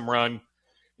get some run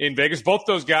in Vegas. Both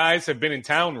those guys have been in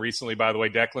town recently, by the way,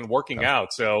 Declan, working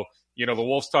out. So, the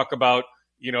Wolves talk about,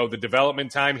 the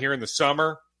development time here in the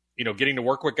summer, getting to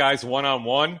work with guys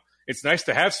one-on-one. It's nice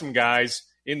to have some guys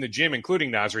in the gym,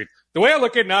 including Naz Reid. The way I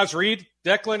look at Naz Reid,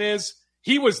 Declan, is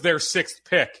he was their 6th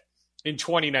pick in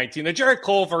 2019. The Jarrett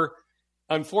Culver,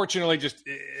 unfortunately,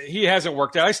 he hasn't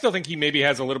worked out. I still think he maybe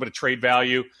has a little bit of trade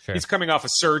value. Sure. He's coming off a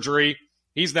surgery.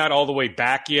 He's not all the way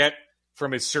back yet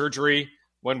from his surgery.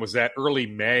 When was that? Early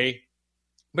May.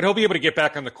 But he'll be able to get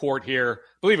back on the court here.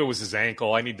 I believe it was his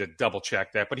ankle. I need to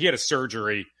double-check that. But he had a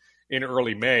surgery in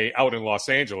early May out in Los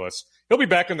Angeles. He'll be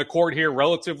back on the court here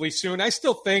relatively soon. I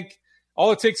still think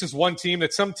all it takes is one team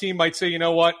that some team might say, you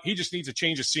know what, he just needs a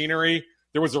change of scenery.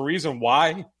 There was a reason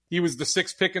why he was the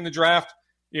 6th pick in the draft.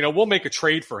 We'll make a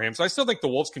trade for him. So I still think the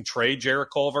Wolves can trade Jarrett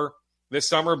Culver this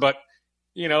summer. But,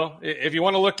 if you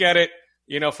want to look at it,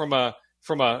 from a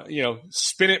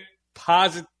spin it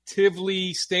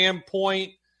positively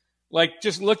standpoint, like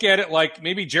just look at it like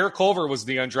maybe Jarrett Culver was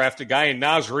the undrafted guy and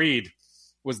Naz Reid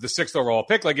was the 6th overall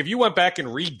pick. Like if you went back and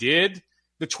redid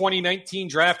the 2019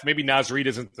 draft, maybe Naz Reid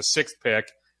isn't the 6th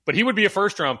pick, but he would be a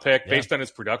first-round pick based on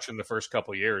his production the first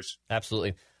couple of years.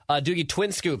 Absolutely. Doogie,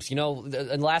 Twin Scoops. In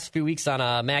the last few weeks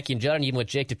on Mackie and Judd, and even with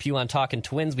Jake DePew on Talking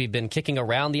Twins, we've been kicking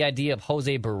around the idea of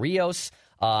Jose Barrios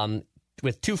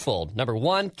with twofold. Number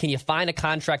one, can you find a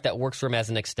contract that works for him as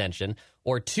an extension?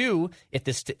 Or two, if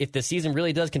the season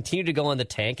really does continue to go in the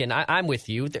tank, and I'm with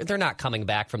you, they're not coming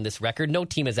back from this record. No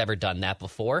team has ever done that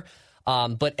before.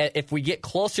 But if we get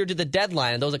closer to the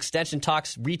deadline and those extension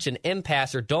talks reach an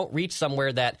impasse or don't reach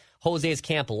somewhere that Jose's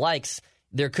camp likes,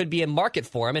 there could be a market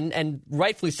for him, and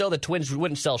rightfully so. The Twins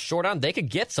wouldn't sell short on. They could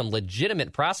get some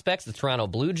legitimate prospects. The Toronto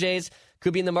Blue Jays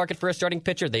could be in the market for a starting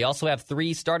pitcher. They also have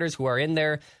 3 starters who are in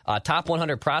their top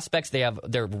 100 prospects.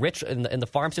 They're rich in the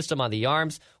farm system on the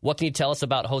arms. What can you tell us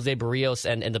about Jose Barrios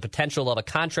and the potential of a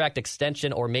contract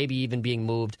extension or maybe even being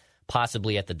moved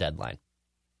possibly at the deadline?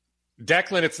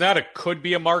 Declan, it's not a could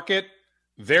be a market.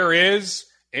 There is,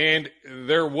 and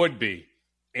there would be.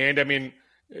 And I mean,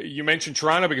 you mentioned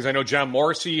Toronto because I know John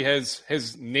Morrissey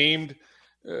has named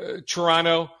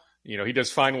Toronto. He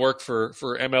does fine work for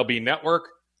MLB Network.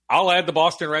 I'll add the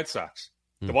Boston Red Sox.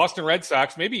 The Boston Red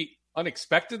Sox, maybe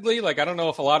unexpectedly, I don't know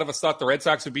if a lot of us thought the Red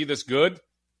Sox would be this good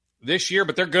this year,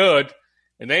 but they're good,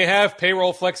 and they have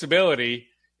payroll flexibility,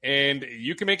 and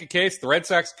you can make a case the Red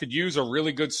Sox could use a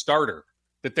really good starter,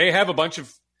 that they have a bunch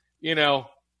of,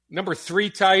 number 3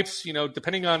 types,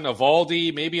 depending on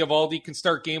Eovaldi. Maybe Eovaldi can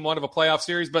start game 1 of a playoff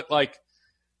series, but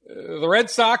the Red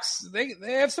Sox, they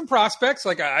have some prospects.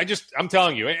 I'm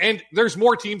telling you, and there's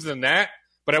more teams than that,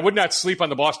 but I would not sleep on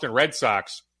the Boston Red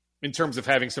Sox in terms of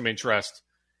having some interest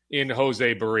in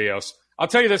Jose Barrios. I'll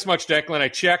tell you this much, Declan. I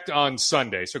checked on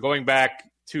Sunday, so going back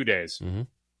 2 days. Mm-hmm.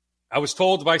 I was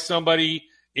told by somebody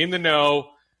in the know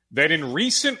that in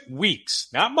recent weeks,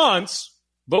 not months,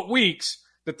 but weeks,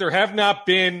 that there have not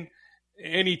been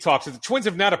any talks. The Twins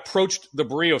have not approached the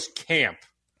Barrios camp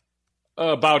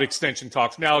about extension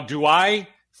talks. Now, do I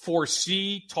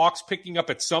foresee talks picking up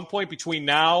at some point between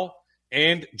now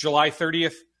and July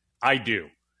 30th? I do.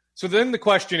 So then the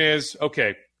question is,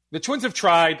 okay, the Twins have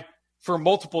tried for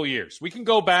multiple years. We can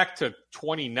go back to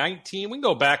 2019. We can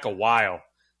go back a while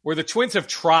where the Twins have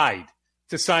tried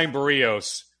to sign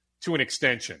Barrios to an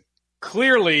extension.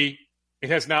 Clearly, it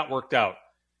has not worked out.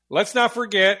 Let's not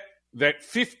forget that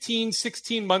 15,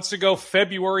 16 months ago,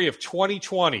 February of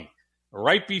 2020,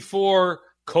 right before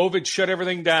COVID shut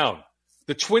everything down,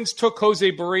 the Twins took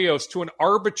Jose Barrios to an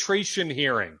arbitration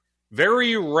hearing.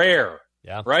 Very rare,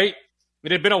 right?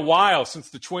 It had been a while since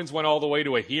the Twins went all the way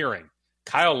to a hearing.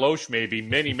 Kyle Loesch maybe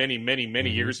many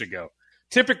years ago.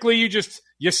 Typically,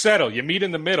 you settle. You meet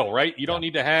in the middle, right? You don't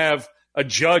need to have a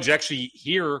judge actually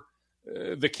hear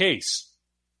the case.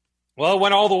 Well, it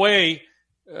went all the way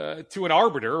to an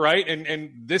arbiter, right? And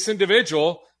this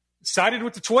individual sided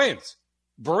with the Twins.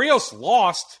 Barrios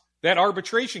lost that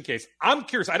arbitration case. I'm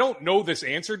curious. I don't know this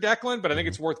answer, Declan, but I think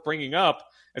it's worth bringing up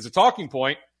as a talking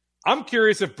point. I'm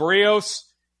curious if Barrios,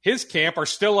 his camp, are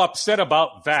still upset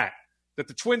about that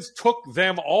the Twins took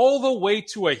them all the way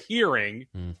to a hearing.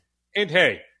 And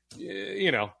hey,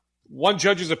 one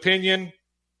judge's opinion,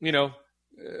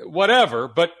 whatever,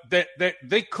 but that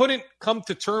they couldn't come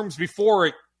to terms before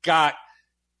it got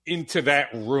into that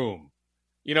room.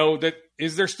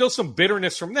 Is there still some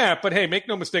bitterness from that? But hey, make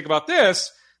no mistake about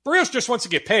this. Barrios just wants to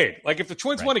get paid. If the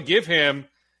Twins want to give him,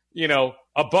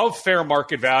 above fair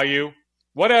market value,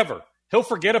 whatever, he'll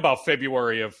forget about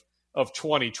February of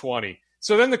 2020.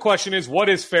 So then the question is, what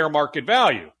is fair market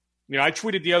value? I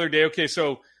tweeted the other day, okay,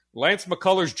 so Lance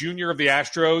McCullers Jr. of the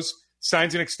Astros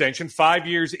signs an extension, 5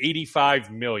 years,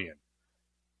 $85 million.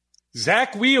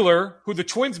 Zach Wheeler, who the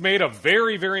Twins made a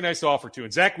very, very nice offer to,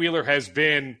 and Zach Wheeler has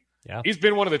been he's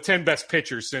been one of the 10 best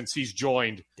pitchers since he's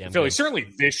joined the Phillies.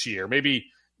 Certainly this year. Maybe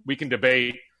we can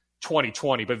debate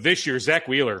 2020, but this year Zach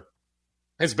Wheeler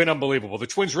has been unbelievable. The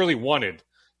Twins really wanted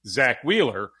Zach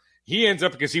Wheeler. He ends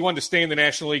up, because he wanted to stay in the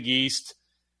National League East,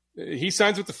 he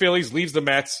signs with the Phillies, leaves the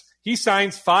Mets. He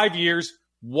signs 5 years,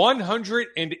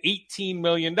 $118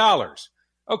 million.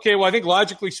 Okay, well, I think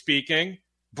logically speaking,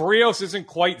 Berríos isn't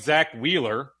quite Zach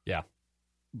Wheeler. Yeah.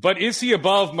 But is he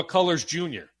above McCullers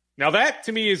Jr.? Now, that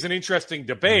to me is an interesting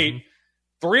debate.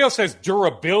 Berríos has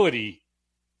durability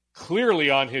clearly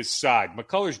on his side.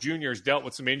 McCullers Jr. has dealt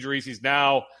with some injuries. He's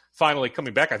now finally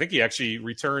coming back. I think he actually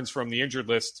returns from the injured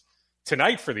list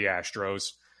tonight for the Astros.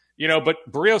 But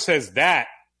Berríos has that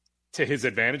to his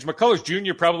advantage. McCullers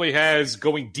Jr. probably has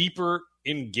going deeper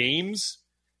in games,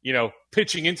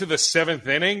 pitching into the seventh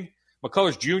inning.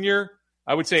 McCullers Jr.,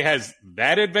 I would say, has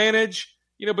that advantage,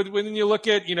 but when you look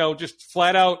at, just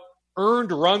flat out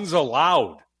earned runs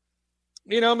allowed,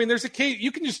 there's a case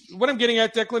you can just, what I'm getting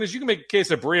at, Declan, is you can make a case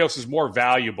that Berríos is more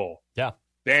valuable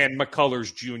than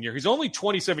McCullers Jr. He's only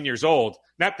 27 years old.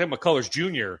 Not that McCullers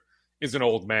Jr. is an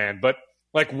old man, but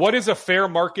what is a fair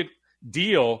market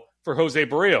deal for Jose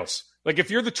Berríos? If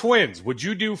you're the Twins, would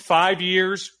you do 5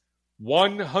 years,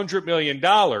 $100 million?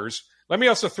 Let me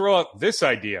also throw out this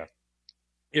idea.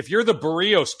 If you're the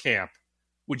Berríos camp,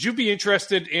 would you be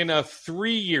interested in a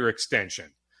 3-year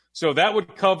extension? So that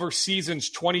would cover seasons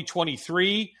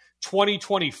 2023,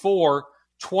 2024,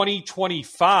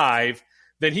 2025.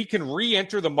 Then he can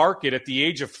re-enter the market at the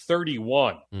age of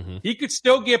 31. He could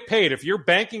still get paid. If you're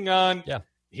banking on,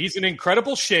 he's in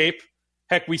incredible shape.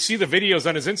 Heck, we see the videos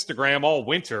on his Instagram all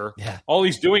winter. All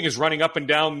he's doing is running up and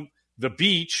down the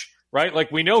beach, right?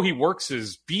 We know he works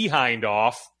his behind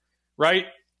off, right?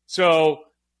 So,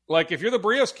 if you're the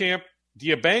Berríos camp, do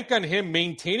you bank on him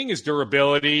maintaining his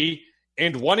durability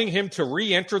and wanting him to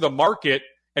re-enter the market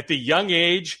at the young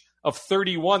age of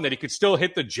 31, that he could still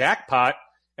hit the jackpot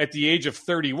at the age of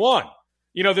 31?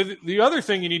 The other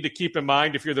thing you need to keep in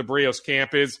mind if you're the Berríos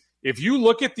camp is, if you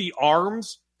look at the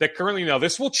arms that currently, now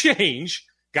this will change,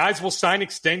 guys will sign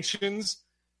extensions,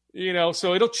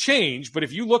 so it'll change. But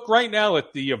if you look right now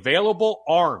at the available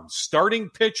arms, starting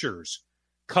pitchers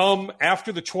come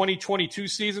after the 2022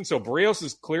 season, so Berríos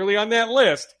is clearly on that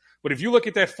list. But if you look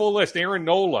at that full list, Aaron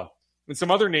Nola and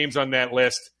some other names on that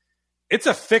list, it's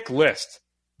a thick list.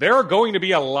 There are going to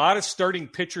be a lot of starting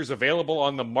pitchers available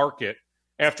on the market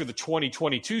after the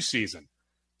 2022 season.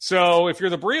 So if you're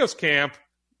the Berríos camp,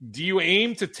 do you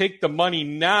aim to take the money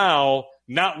now,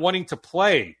 not wanting to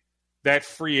play that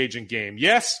free agent game?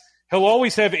 Yes, he'll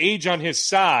always have age on his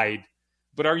side,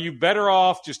 but are you better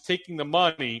off just taking the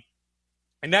money?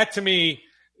 And that, to me,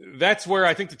 that's where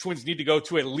I think the Twins need to go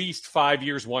to at least 5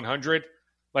 years, 100.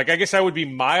 I guess I would be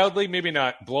mildly, maybe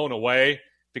not blown away,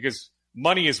 because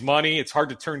money is money. It's hard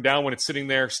to turn down when it's sitting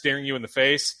there staring you in the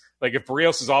face. If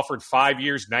Berríos is offered 5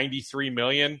 years, $93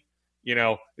 million,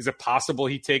 is it possible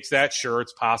he takes that? Sure,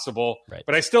 it's possible. Right.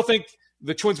 But I still think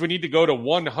the Twins would need to go to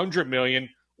 $100 million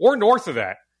or north of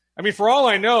that. For all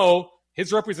I know,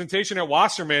 his representation at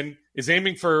Wasserman is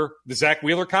aiming for the Zach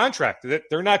Wheeler contract.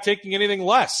 They're not taking anything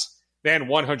less than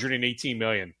 $118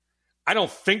 million. I don't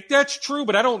think that's true,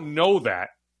 but I don't know that.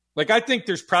 I think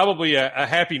there's probably a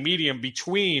happy medium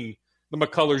between the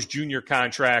McCullers Jr.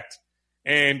 contract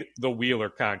and the Wheeler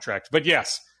contract. But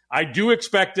yes, I do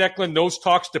expect, Declan, those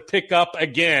talks to pick up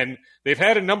again. They've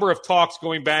had a number of talks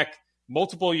going back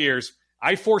multiple years.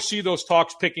 I foresee those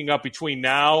talks picking up between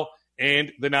now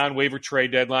and the non-waiver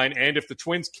trade deadline. And if the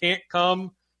Twins can't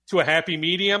come to a happy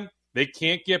medium, they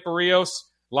can't get Berríos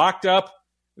locked up,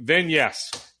 then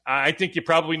yes, I think you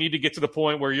probably need to get to the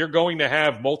point where you're going to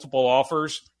have multiple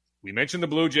offers. We mentioned the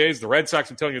Blue Jays, the Red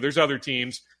Sox. I'm telling you, there's other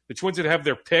teams. The Twins would have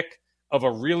their pick of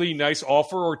a really nice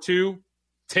offer or two.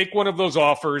 Take one of those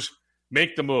offers,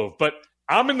 make the move. But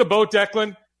I'm in the boat,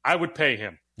 Declan. I would pay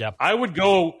him. Yep. I would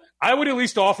at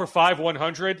least offer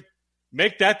 5-100.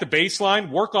 Make that the baseline.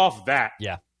 Work off that.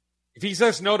 Yeah. If he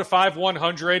says no to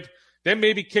 5-100, then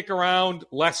maybe kick around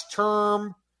less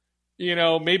term,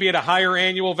 maybe at a higher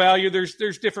annual value.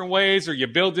 There's different ways, or you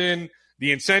build in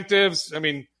the incentives.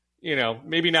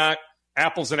 Maybe not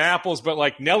apples and apples,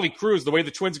 but Nelly Cruz, the way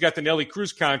the Twins got the Nelly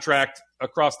Cruz contract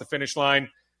across the finish line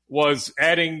was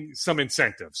adding some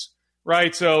incentives,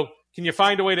 right? So can you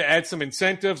find a way to add some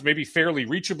incentives, maybe fairly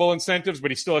reachable incentives, but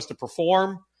he still has to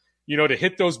perform, to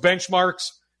hit those benchmarks?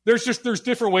 There's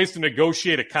different ways to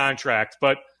negotiate a contract,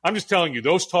 but I'm just telling you,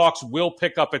 those talks will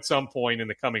pick up at some point in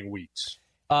the coming weeks.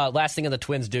 Last thing on the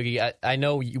Twins, Doogie. I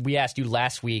know we asked you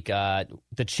last week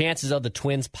the chances of the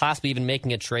Twins possibly even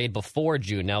making a trade before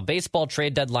June. Now, baseball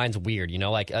trade deadline's weird.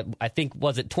 I think,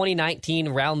 was it 2019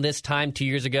 around this time 2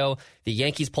 years ago, the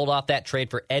Yankees pulled off that trade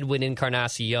for Edwin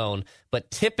Encarnacion. But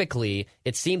typically,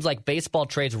 it seems like baseball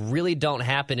trades really don't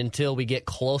happen until we get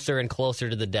closer and closer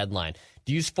to the deadline.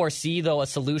 Do you foresee, though, a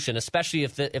solution, especially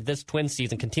if this Twins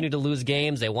season continue to lose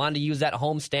games? They wanted to use that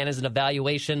homestand as an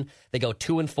evaluation. They go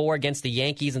 2-4 against the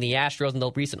Yankees and the Astros in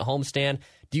the recent homestand.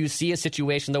 Do you see a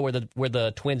situation, though, where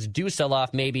the Twins do sell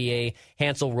off maybe a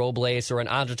Hansel Robles or an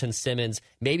Andrelton Simmons,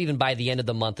 maybe even by the end of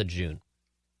the month of June?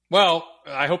 Well,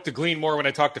 I hope to glean more when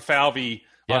I talk to Falvey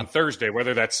on Thursday,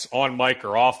 whether that's on mic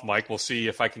or off mic. We'll see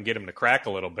if I can get him to crack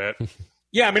a little bit.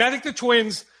 I think the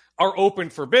Twins are open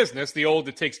for business, the old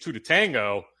it takes two to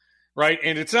tango, right?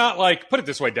 And it's not like, put it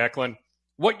this way, Declan,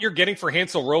 what you're getting for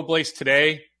Hansel Robles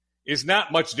today is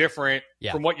not much different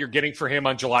from what you're getting for him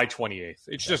on July 28th.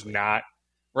 It's just not,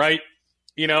 right?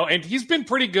 And he's been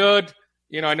pretty good.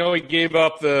 I know he gave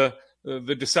up the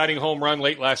deciding home run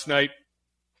late last night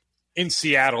in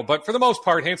Seattle, but for the most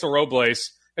part, Hansel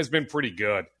Robles has been pretty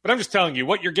good. But I'm just telling you,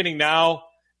 what you're getting now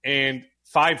and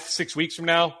 5-6 weeks from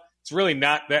now, it's really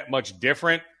not that much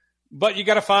different. But you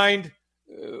got to find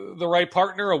the right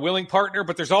partner, a willing partner.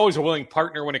 But there's always a willing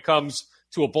partner when it comes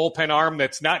to a bullpen arm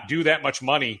that's not due that much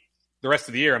money the rest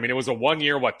of the year. I mean, it was a 1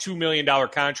 year, $2 million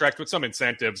contract with some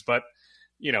incentives. But,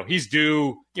 he's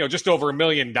due, just over $1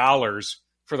 million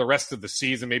for the rest of the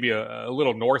season, maybe a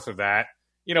little north of that.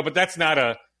 But that's not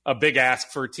a big ask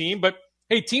for a team. But,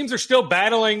 hey, teams are still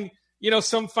battling,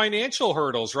 some financial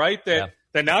hurdles, right? That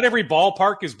not every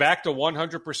ballpark is back to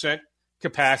 100%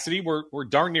 capacity. We're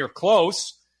darn near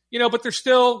close, but there's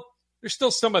still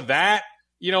some of that,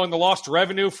 in the lost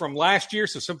revenue from last year.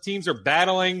 So some teams are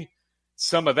battling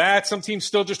some of that. Some teams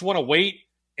still just want to wait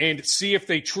and see if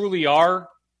they truly are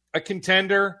a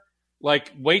contender.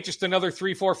 Like, wait just another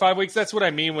 3, 4, 5 weeks. That's what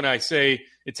I mean when I say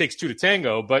it takes two to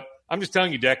tango. But I'm just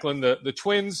telling you, Declan, the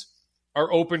Twins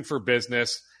are open for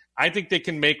business. I think they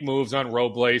can make moves on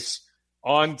Robles,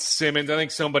 on Simmons. I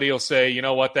think somebody will say, you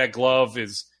know what, that glove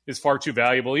is far too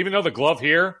valuable. Even though the glove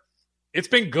here, it's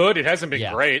been good. It hasn't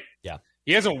been great. Yeah.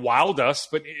 He hasn't wowed us,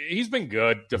 but he's been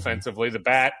good defensively. The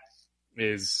bat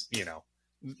is,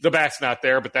 the bat's not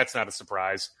there, but that's not a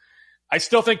surprise. I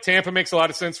still think Tampa makes a lot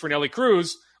of sense for Nelly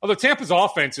Cruz, although Tampa's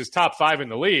offense is top 5 in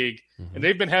the league, and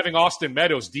they've been having Austin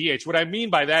Meadows DH. What I mean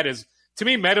by that is, to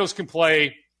me, Meadows can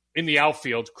play in the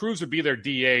outfield. Cruz would be their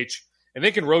DH, and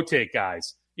they can rotate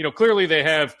guys. Clearly they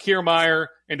have Kiermaier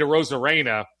and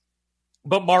DeRozarena,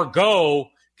 but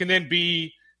Margot can then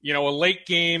be, a late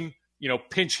game,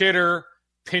 pinch hitter,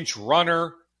 pinch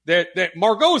runner. That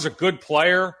Margot is a good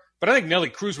player, but I think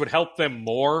Nelly Cruz would help them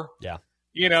more. Yeah.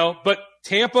 But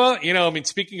Tampa,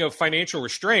 speaking of financial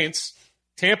restraints,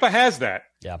 Tampa has that.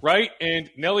 Yeah. Right?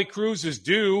 And Nelly Cruz is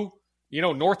due,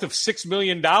 north of $6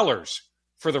 million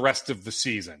for the rest of the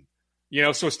season.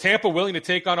 So is Tampa willing to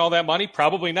take on all that money?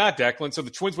 Probably not, Declan. So the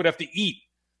Twins would have to eat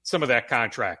some of that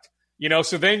contract.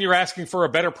 So then you're asking for a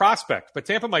better prospect. But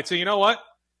Tampa might say, you know what?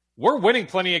 We're winning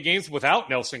plenty of games without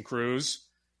Nelson Cruz.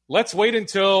 Let's wait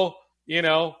until,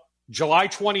 July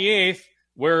 28th,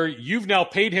 where you've now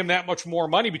paid him that much more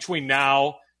money between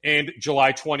now and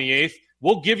July 28th.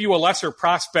 We'll give you a lesser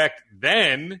prospect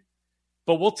then,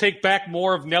 but we'll take back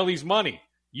more of Nelly's money.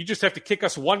 You just have to kick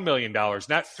us $1 million, not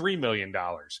 $3 million.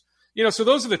 So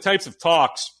those are the types of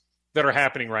talks that are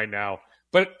happening right now.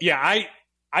 But,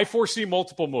 I foresee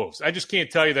multiple moves. I just can't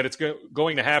tell you that it's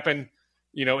going to happen,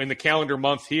 in the calendar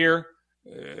month here,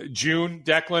 June,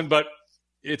 Declan, but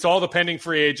it's all the pending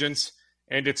free agents,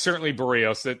 and it's certainly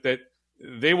Berríos that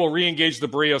they will reengage the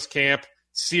Berríos camp,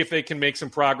 see if they can make some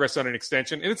progress on an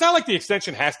extension. And it's not like the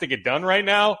extension has to get done right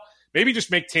now. Maybe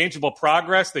just make tangible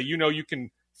progress that you can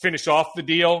finish off the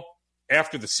deal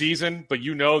after the season, but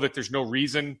that there's no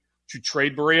reason to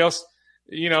trade Berríos.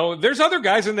 There's other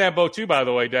guys in that boat too, by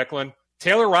the way, Declan.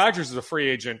 Taylor Rogers is a free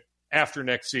agent after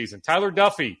next season. Tyler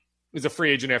Duffy is a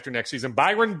free agent after next season.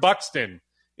 Byron Buxton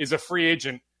is a free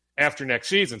agent after next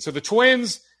season. So the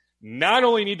Twins not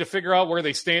only need to figure out where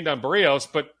they stand on Berríos,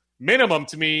 but minimum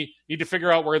to me need to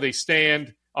figure out where they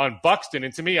stand on Buxton.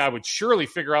 And to me, I would surely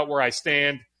figure out where I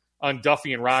stand on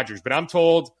Duffy and Rogers. But I'm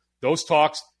told those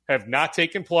talks have not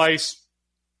taken place.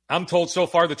 I'm told so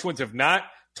far the Twins have not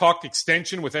talked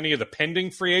extension with any of the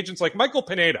pending free agents like Michael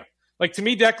Pineda. Like, to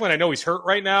me, Declan, I know he's hurt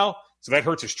right now, so that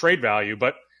hurts his trade value,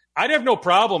 but I'd have no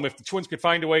problem if the Twins could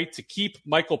find a way to keep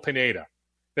Michael Pineda.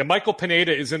 That Michael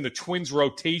Pineda is in the Twins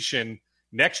rotation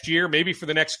next year, maybe for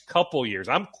the next couple years.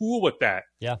 I'm cool with that.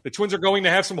 Yeah. The Twins are going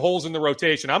to have some holes in the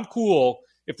rotation. I'm cool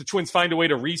if the Twins find a way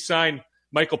to re-sign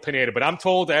Michael Pineda. But I'm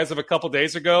told as of a couple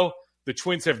days ago, the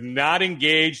Twins have not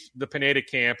engaged the Pineda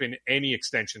camp in any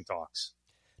extension talks.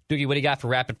 Doogie, what do you got for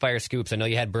rapid fire scoops? I know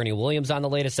you had Bernie Williams on the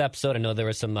latest episode. I know there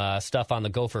was some stuff on the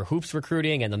Gopher Hoops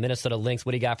recruiting and the Minnesota Lynx.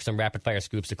 What do you got for some rapid fire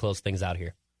scoops to close things out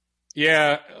here?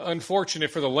 Yeah,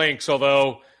 unfortunate for the Lynx,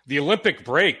 although the Olympic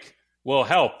break will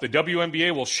help. The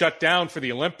WNBA will shut down for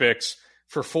the Olympics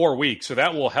for 4 weeks, so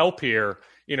that will help here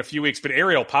in a few weeks. But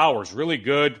Ariel Powers, really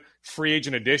good free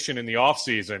agent addition in the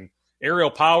offseason.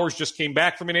 Ariel Powers just came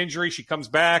back from an injury. She comes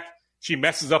back. She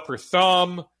messes up her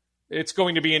thumb. It's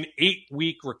going to be an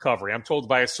 8-week recovery. I'm told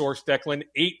by a source, Declan,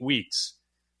 8 weeks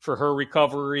for her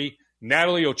recovery.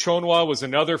 Natalie Ochonwa was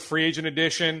another free agent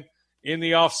addition in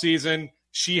the offseason.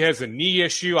 She has a knee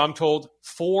issue. I'm told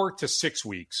 4 to 6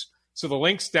 weeks. So the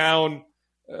Lynx down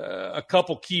a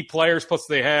couple key players, plus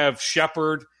they have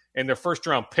Shepard, and their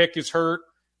first-round pick is hurt.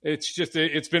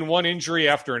 It's been one injury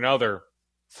after another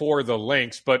for the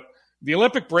Lynx. But the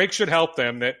Olympic break should help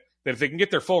them, that if they can get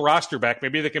their full roster back,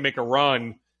 maybe they can make a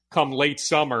run come late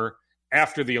summer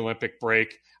after the Olympic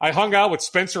break. I hung out with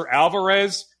Spencer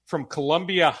Alvarez from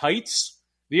Columbia Heights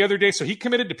the other day. So he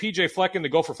committed to PJ Fleck and the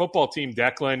Gopher football team,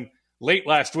 Declan, late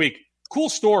last week. Cool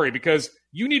story, because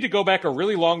you need to go back a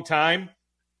really long time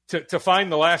to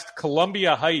find the last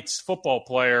Columbia Heights football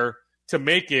player to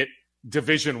make it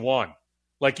Division I.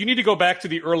 Like, you need to go back to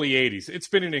the early 80s. It's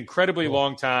been an incredibly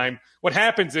long time. What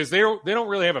happens is they don't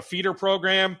really have a feeder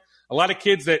program. A lot of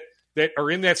kids that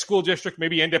are in that school district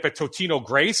maybe end up at Totino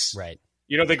Grace. Right.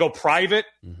 You know, they go private,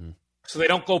 so they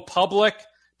don't go public.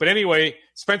 But anyway,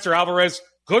 Spencer Alvarez,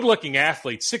 good-looking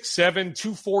athlete, 6'7",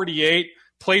 248,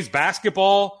 plays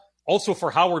basketball, also for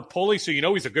Howard Pulley, so you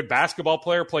know he's a good basketball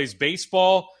player, plays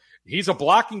baseball. He's a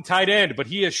blocking tight end, but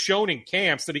he has shown in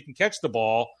camps that he can catch the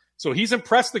ball, so he's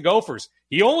impressed the Gophers.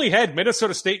 He only had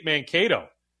Minnesota State Mankato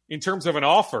in terms of an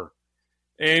offer,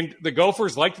 and the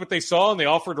Gophers liked what they saw, and they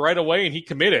offered right away, and he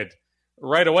committed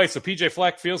right away. So PJ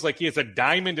Fleck feels like he is a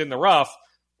diamond in the rough.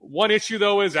 One issue,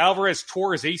 though, is Alvarez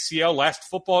tore his ACL last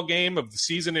football game of the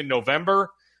season in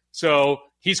November. So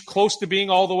he's close to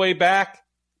being all the way back,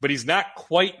 but he's not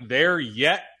quite there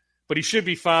yet. But he should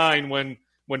be fine when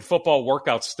football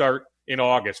workouts start in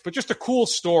August. But just a cool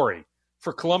story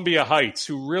for Columbia Heights,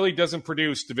 who really doesn't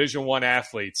produce Division I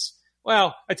athletes.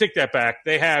 Well, I take that back.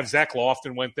 They have. Zach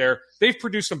Lofton went there. They've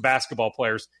produced some basketball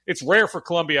players. It's rare for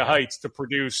Columbia Heights to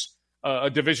produce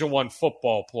a Division I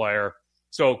football player.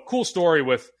 So cool story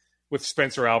with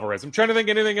Spencer Alvarez. I'm trying to think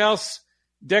anything else.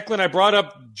 Declan, I brought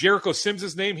up Jericho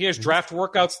Sims' name. He has draft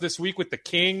workouts this week with the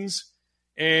Kings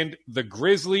and the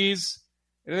Grizzlies.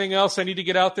 Anything else I need to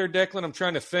get out there, Declan? I'm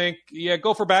trying to think. Yeah,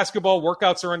 Gopher basketball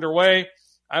workouts are underway.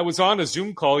 I was on a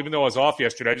Zoom call, even though I was off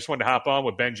yesterday. I just wanted to hop on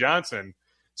with Ben Johnson.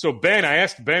 So Ben, I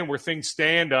asked Ben where things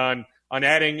stand on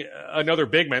adding another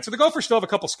big man. So the Gophers still have a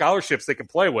couple scholarships they can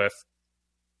play with.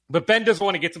 But Ben doesn't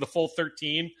want to get to the full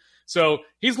 13. So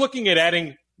he's looking at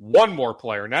adding one more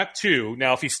player, not two.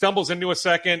 Now, if he stumbles into a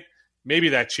second, maybe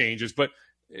that changes. But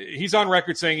he's on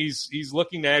record saying he's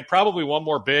looking to add probably one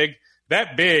more big.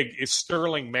 That big is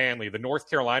Sterling Manley, the North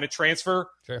Carolina transfer,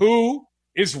 who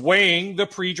is weighing the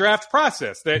pre-draft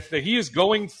process, that he is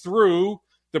going through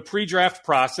the pre-draft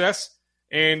process.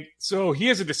 And so he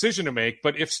has a decision to make.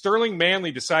 But if Sterling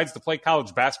Manley decides to play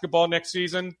college basketball next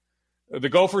season, the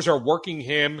Gophers are working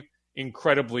him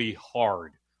incredibly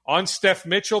hard. On Steph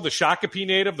Mitchell, the Shakopee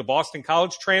native, the Boston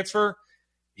College transfer,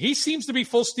 he seems to be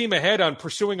full steam ahead on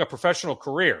pursuing a professional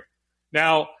career.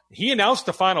 Now, he announced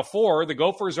the Final Four. The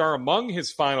Gophers are among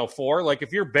his Final Four. Like,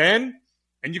 if you're Ben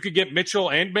and you could get Mitchell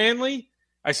and Manley,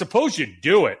 I suppose you'd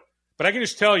do it. But I can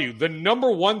just tell you, the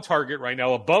number one target right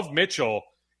now above Mitchell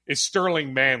is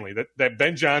Sterling Manley, that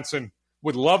Ben Johnson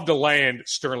would love to land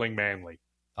Sterling Manley.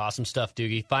 Awesome stuff,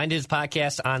 Doogie. Find his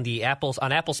podcast on Apple,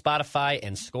 Spotify,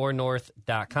 and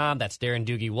ScoreNorth.com. That's Darren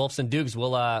Doogie Wolfson. Doogs,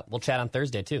 we'll chat on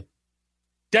Thursday, too.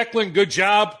 Declan, good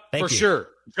job. Thank for you. Sure.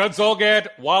 Judd Zolgad,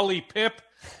 Wally Pipp,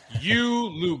 you,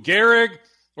 Lou Gehrig,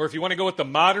 or if you want to go with the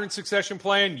modern succession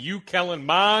plan, you, Kellen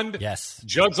Mond. Yes.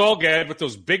 Judd Zolgad with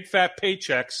those big fat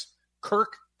paychecks,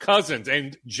 Kirk Cousins.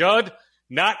 And Judd,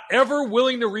 not ever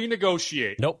willing to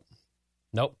renegotiate. Nope.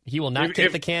 He will not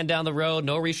kick the can down the road.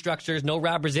 No restructures. No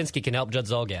Rob Brzezinski can help Judd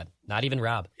Zolgad. Not even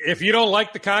Rob. If you don't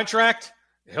like the contract,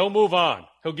 he'll move on.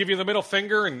 He'll give you the middle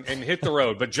finger and hit the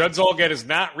road. But Judd Zolgad is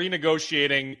not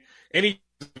renegotiating any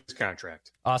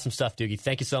contract. Awesome stuff, Doogie.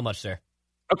 Thank you so much, sir.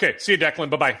 Okay. See you, Declan.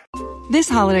 Bye-bye. This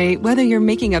holiday, whether you're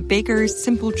making a Baker's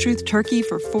Simple Truth turkey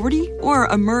for 40 or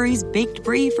a Murray's Baked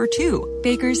Brie for 2,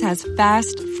 Baker's has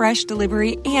fast, fresh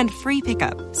delivery and free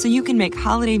pickup, so you can make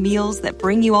holiday meals that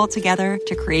bring you all together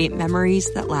to create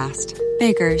memories that last.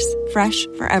 Baker's, fresh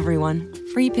for everyone.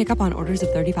 Free pickup on orders of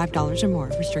 $35 or more.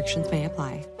 Restrictions may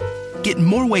apply. Get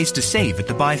more ways to save at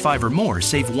the Buy 5 or More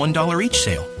Save $1 each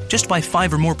sale. Just buy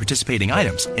 5 or more participating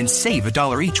items and save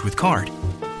 $1 each with card.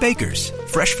 Baker's,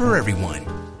 fresh for everyone.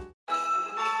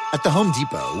 At the Home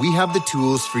Depot, we have the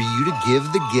tools for you to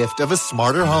give the gift of a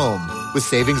smarter home with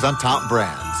savings on top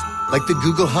brands, like the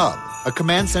Google Hub, a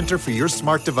command center for your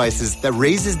smart devices that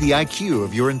raises the IQ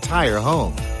of your entire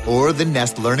home, or the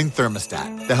Nest Learning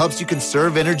Thermostat that helps you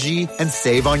conserve energy and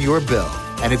save on your bill.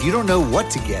 And if you don't know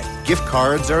what to get, gift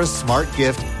cards are a smart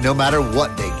gift no matter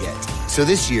what they get. So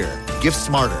this year, gift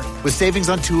smarter with savings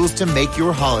on tools to make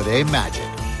your holiday magic.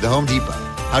 The Home Depot,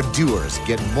 how doers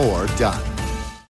get more done.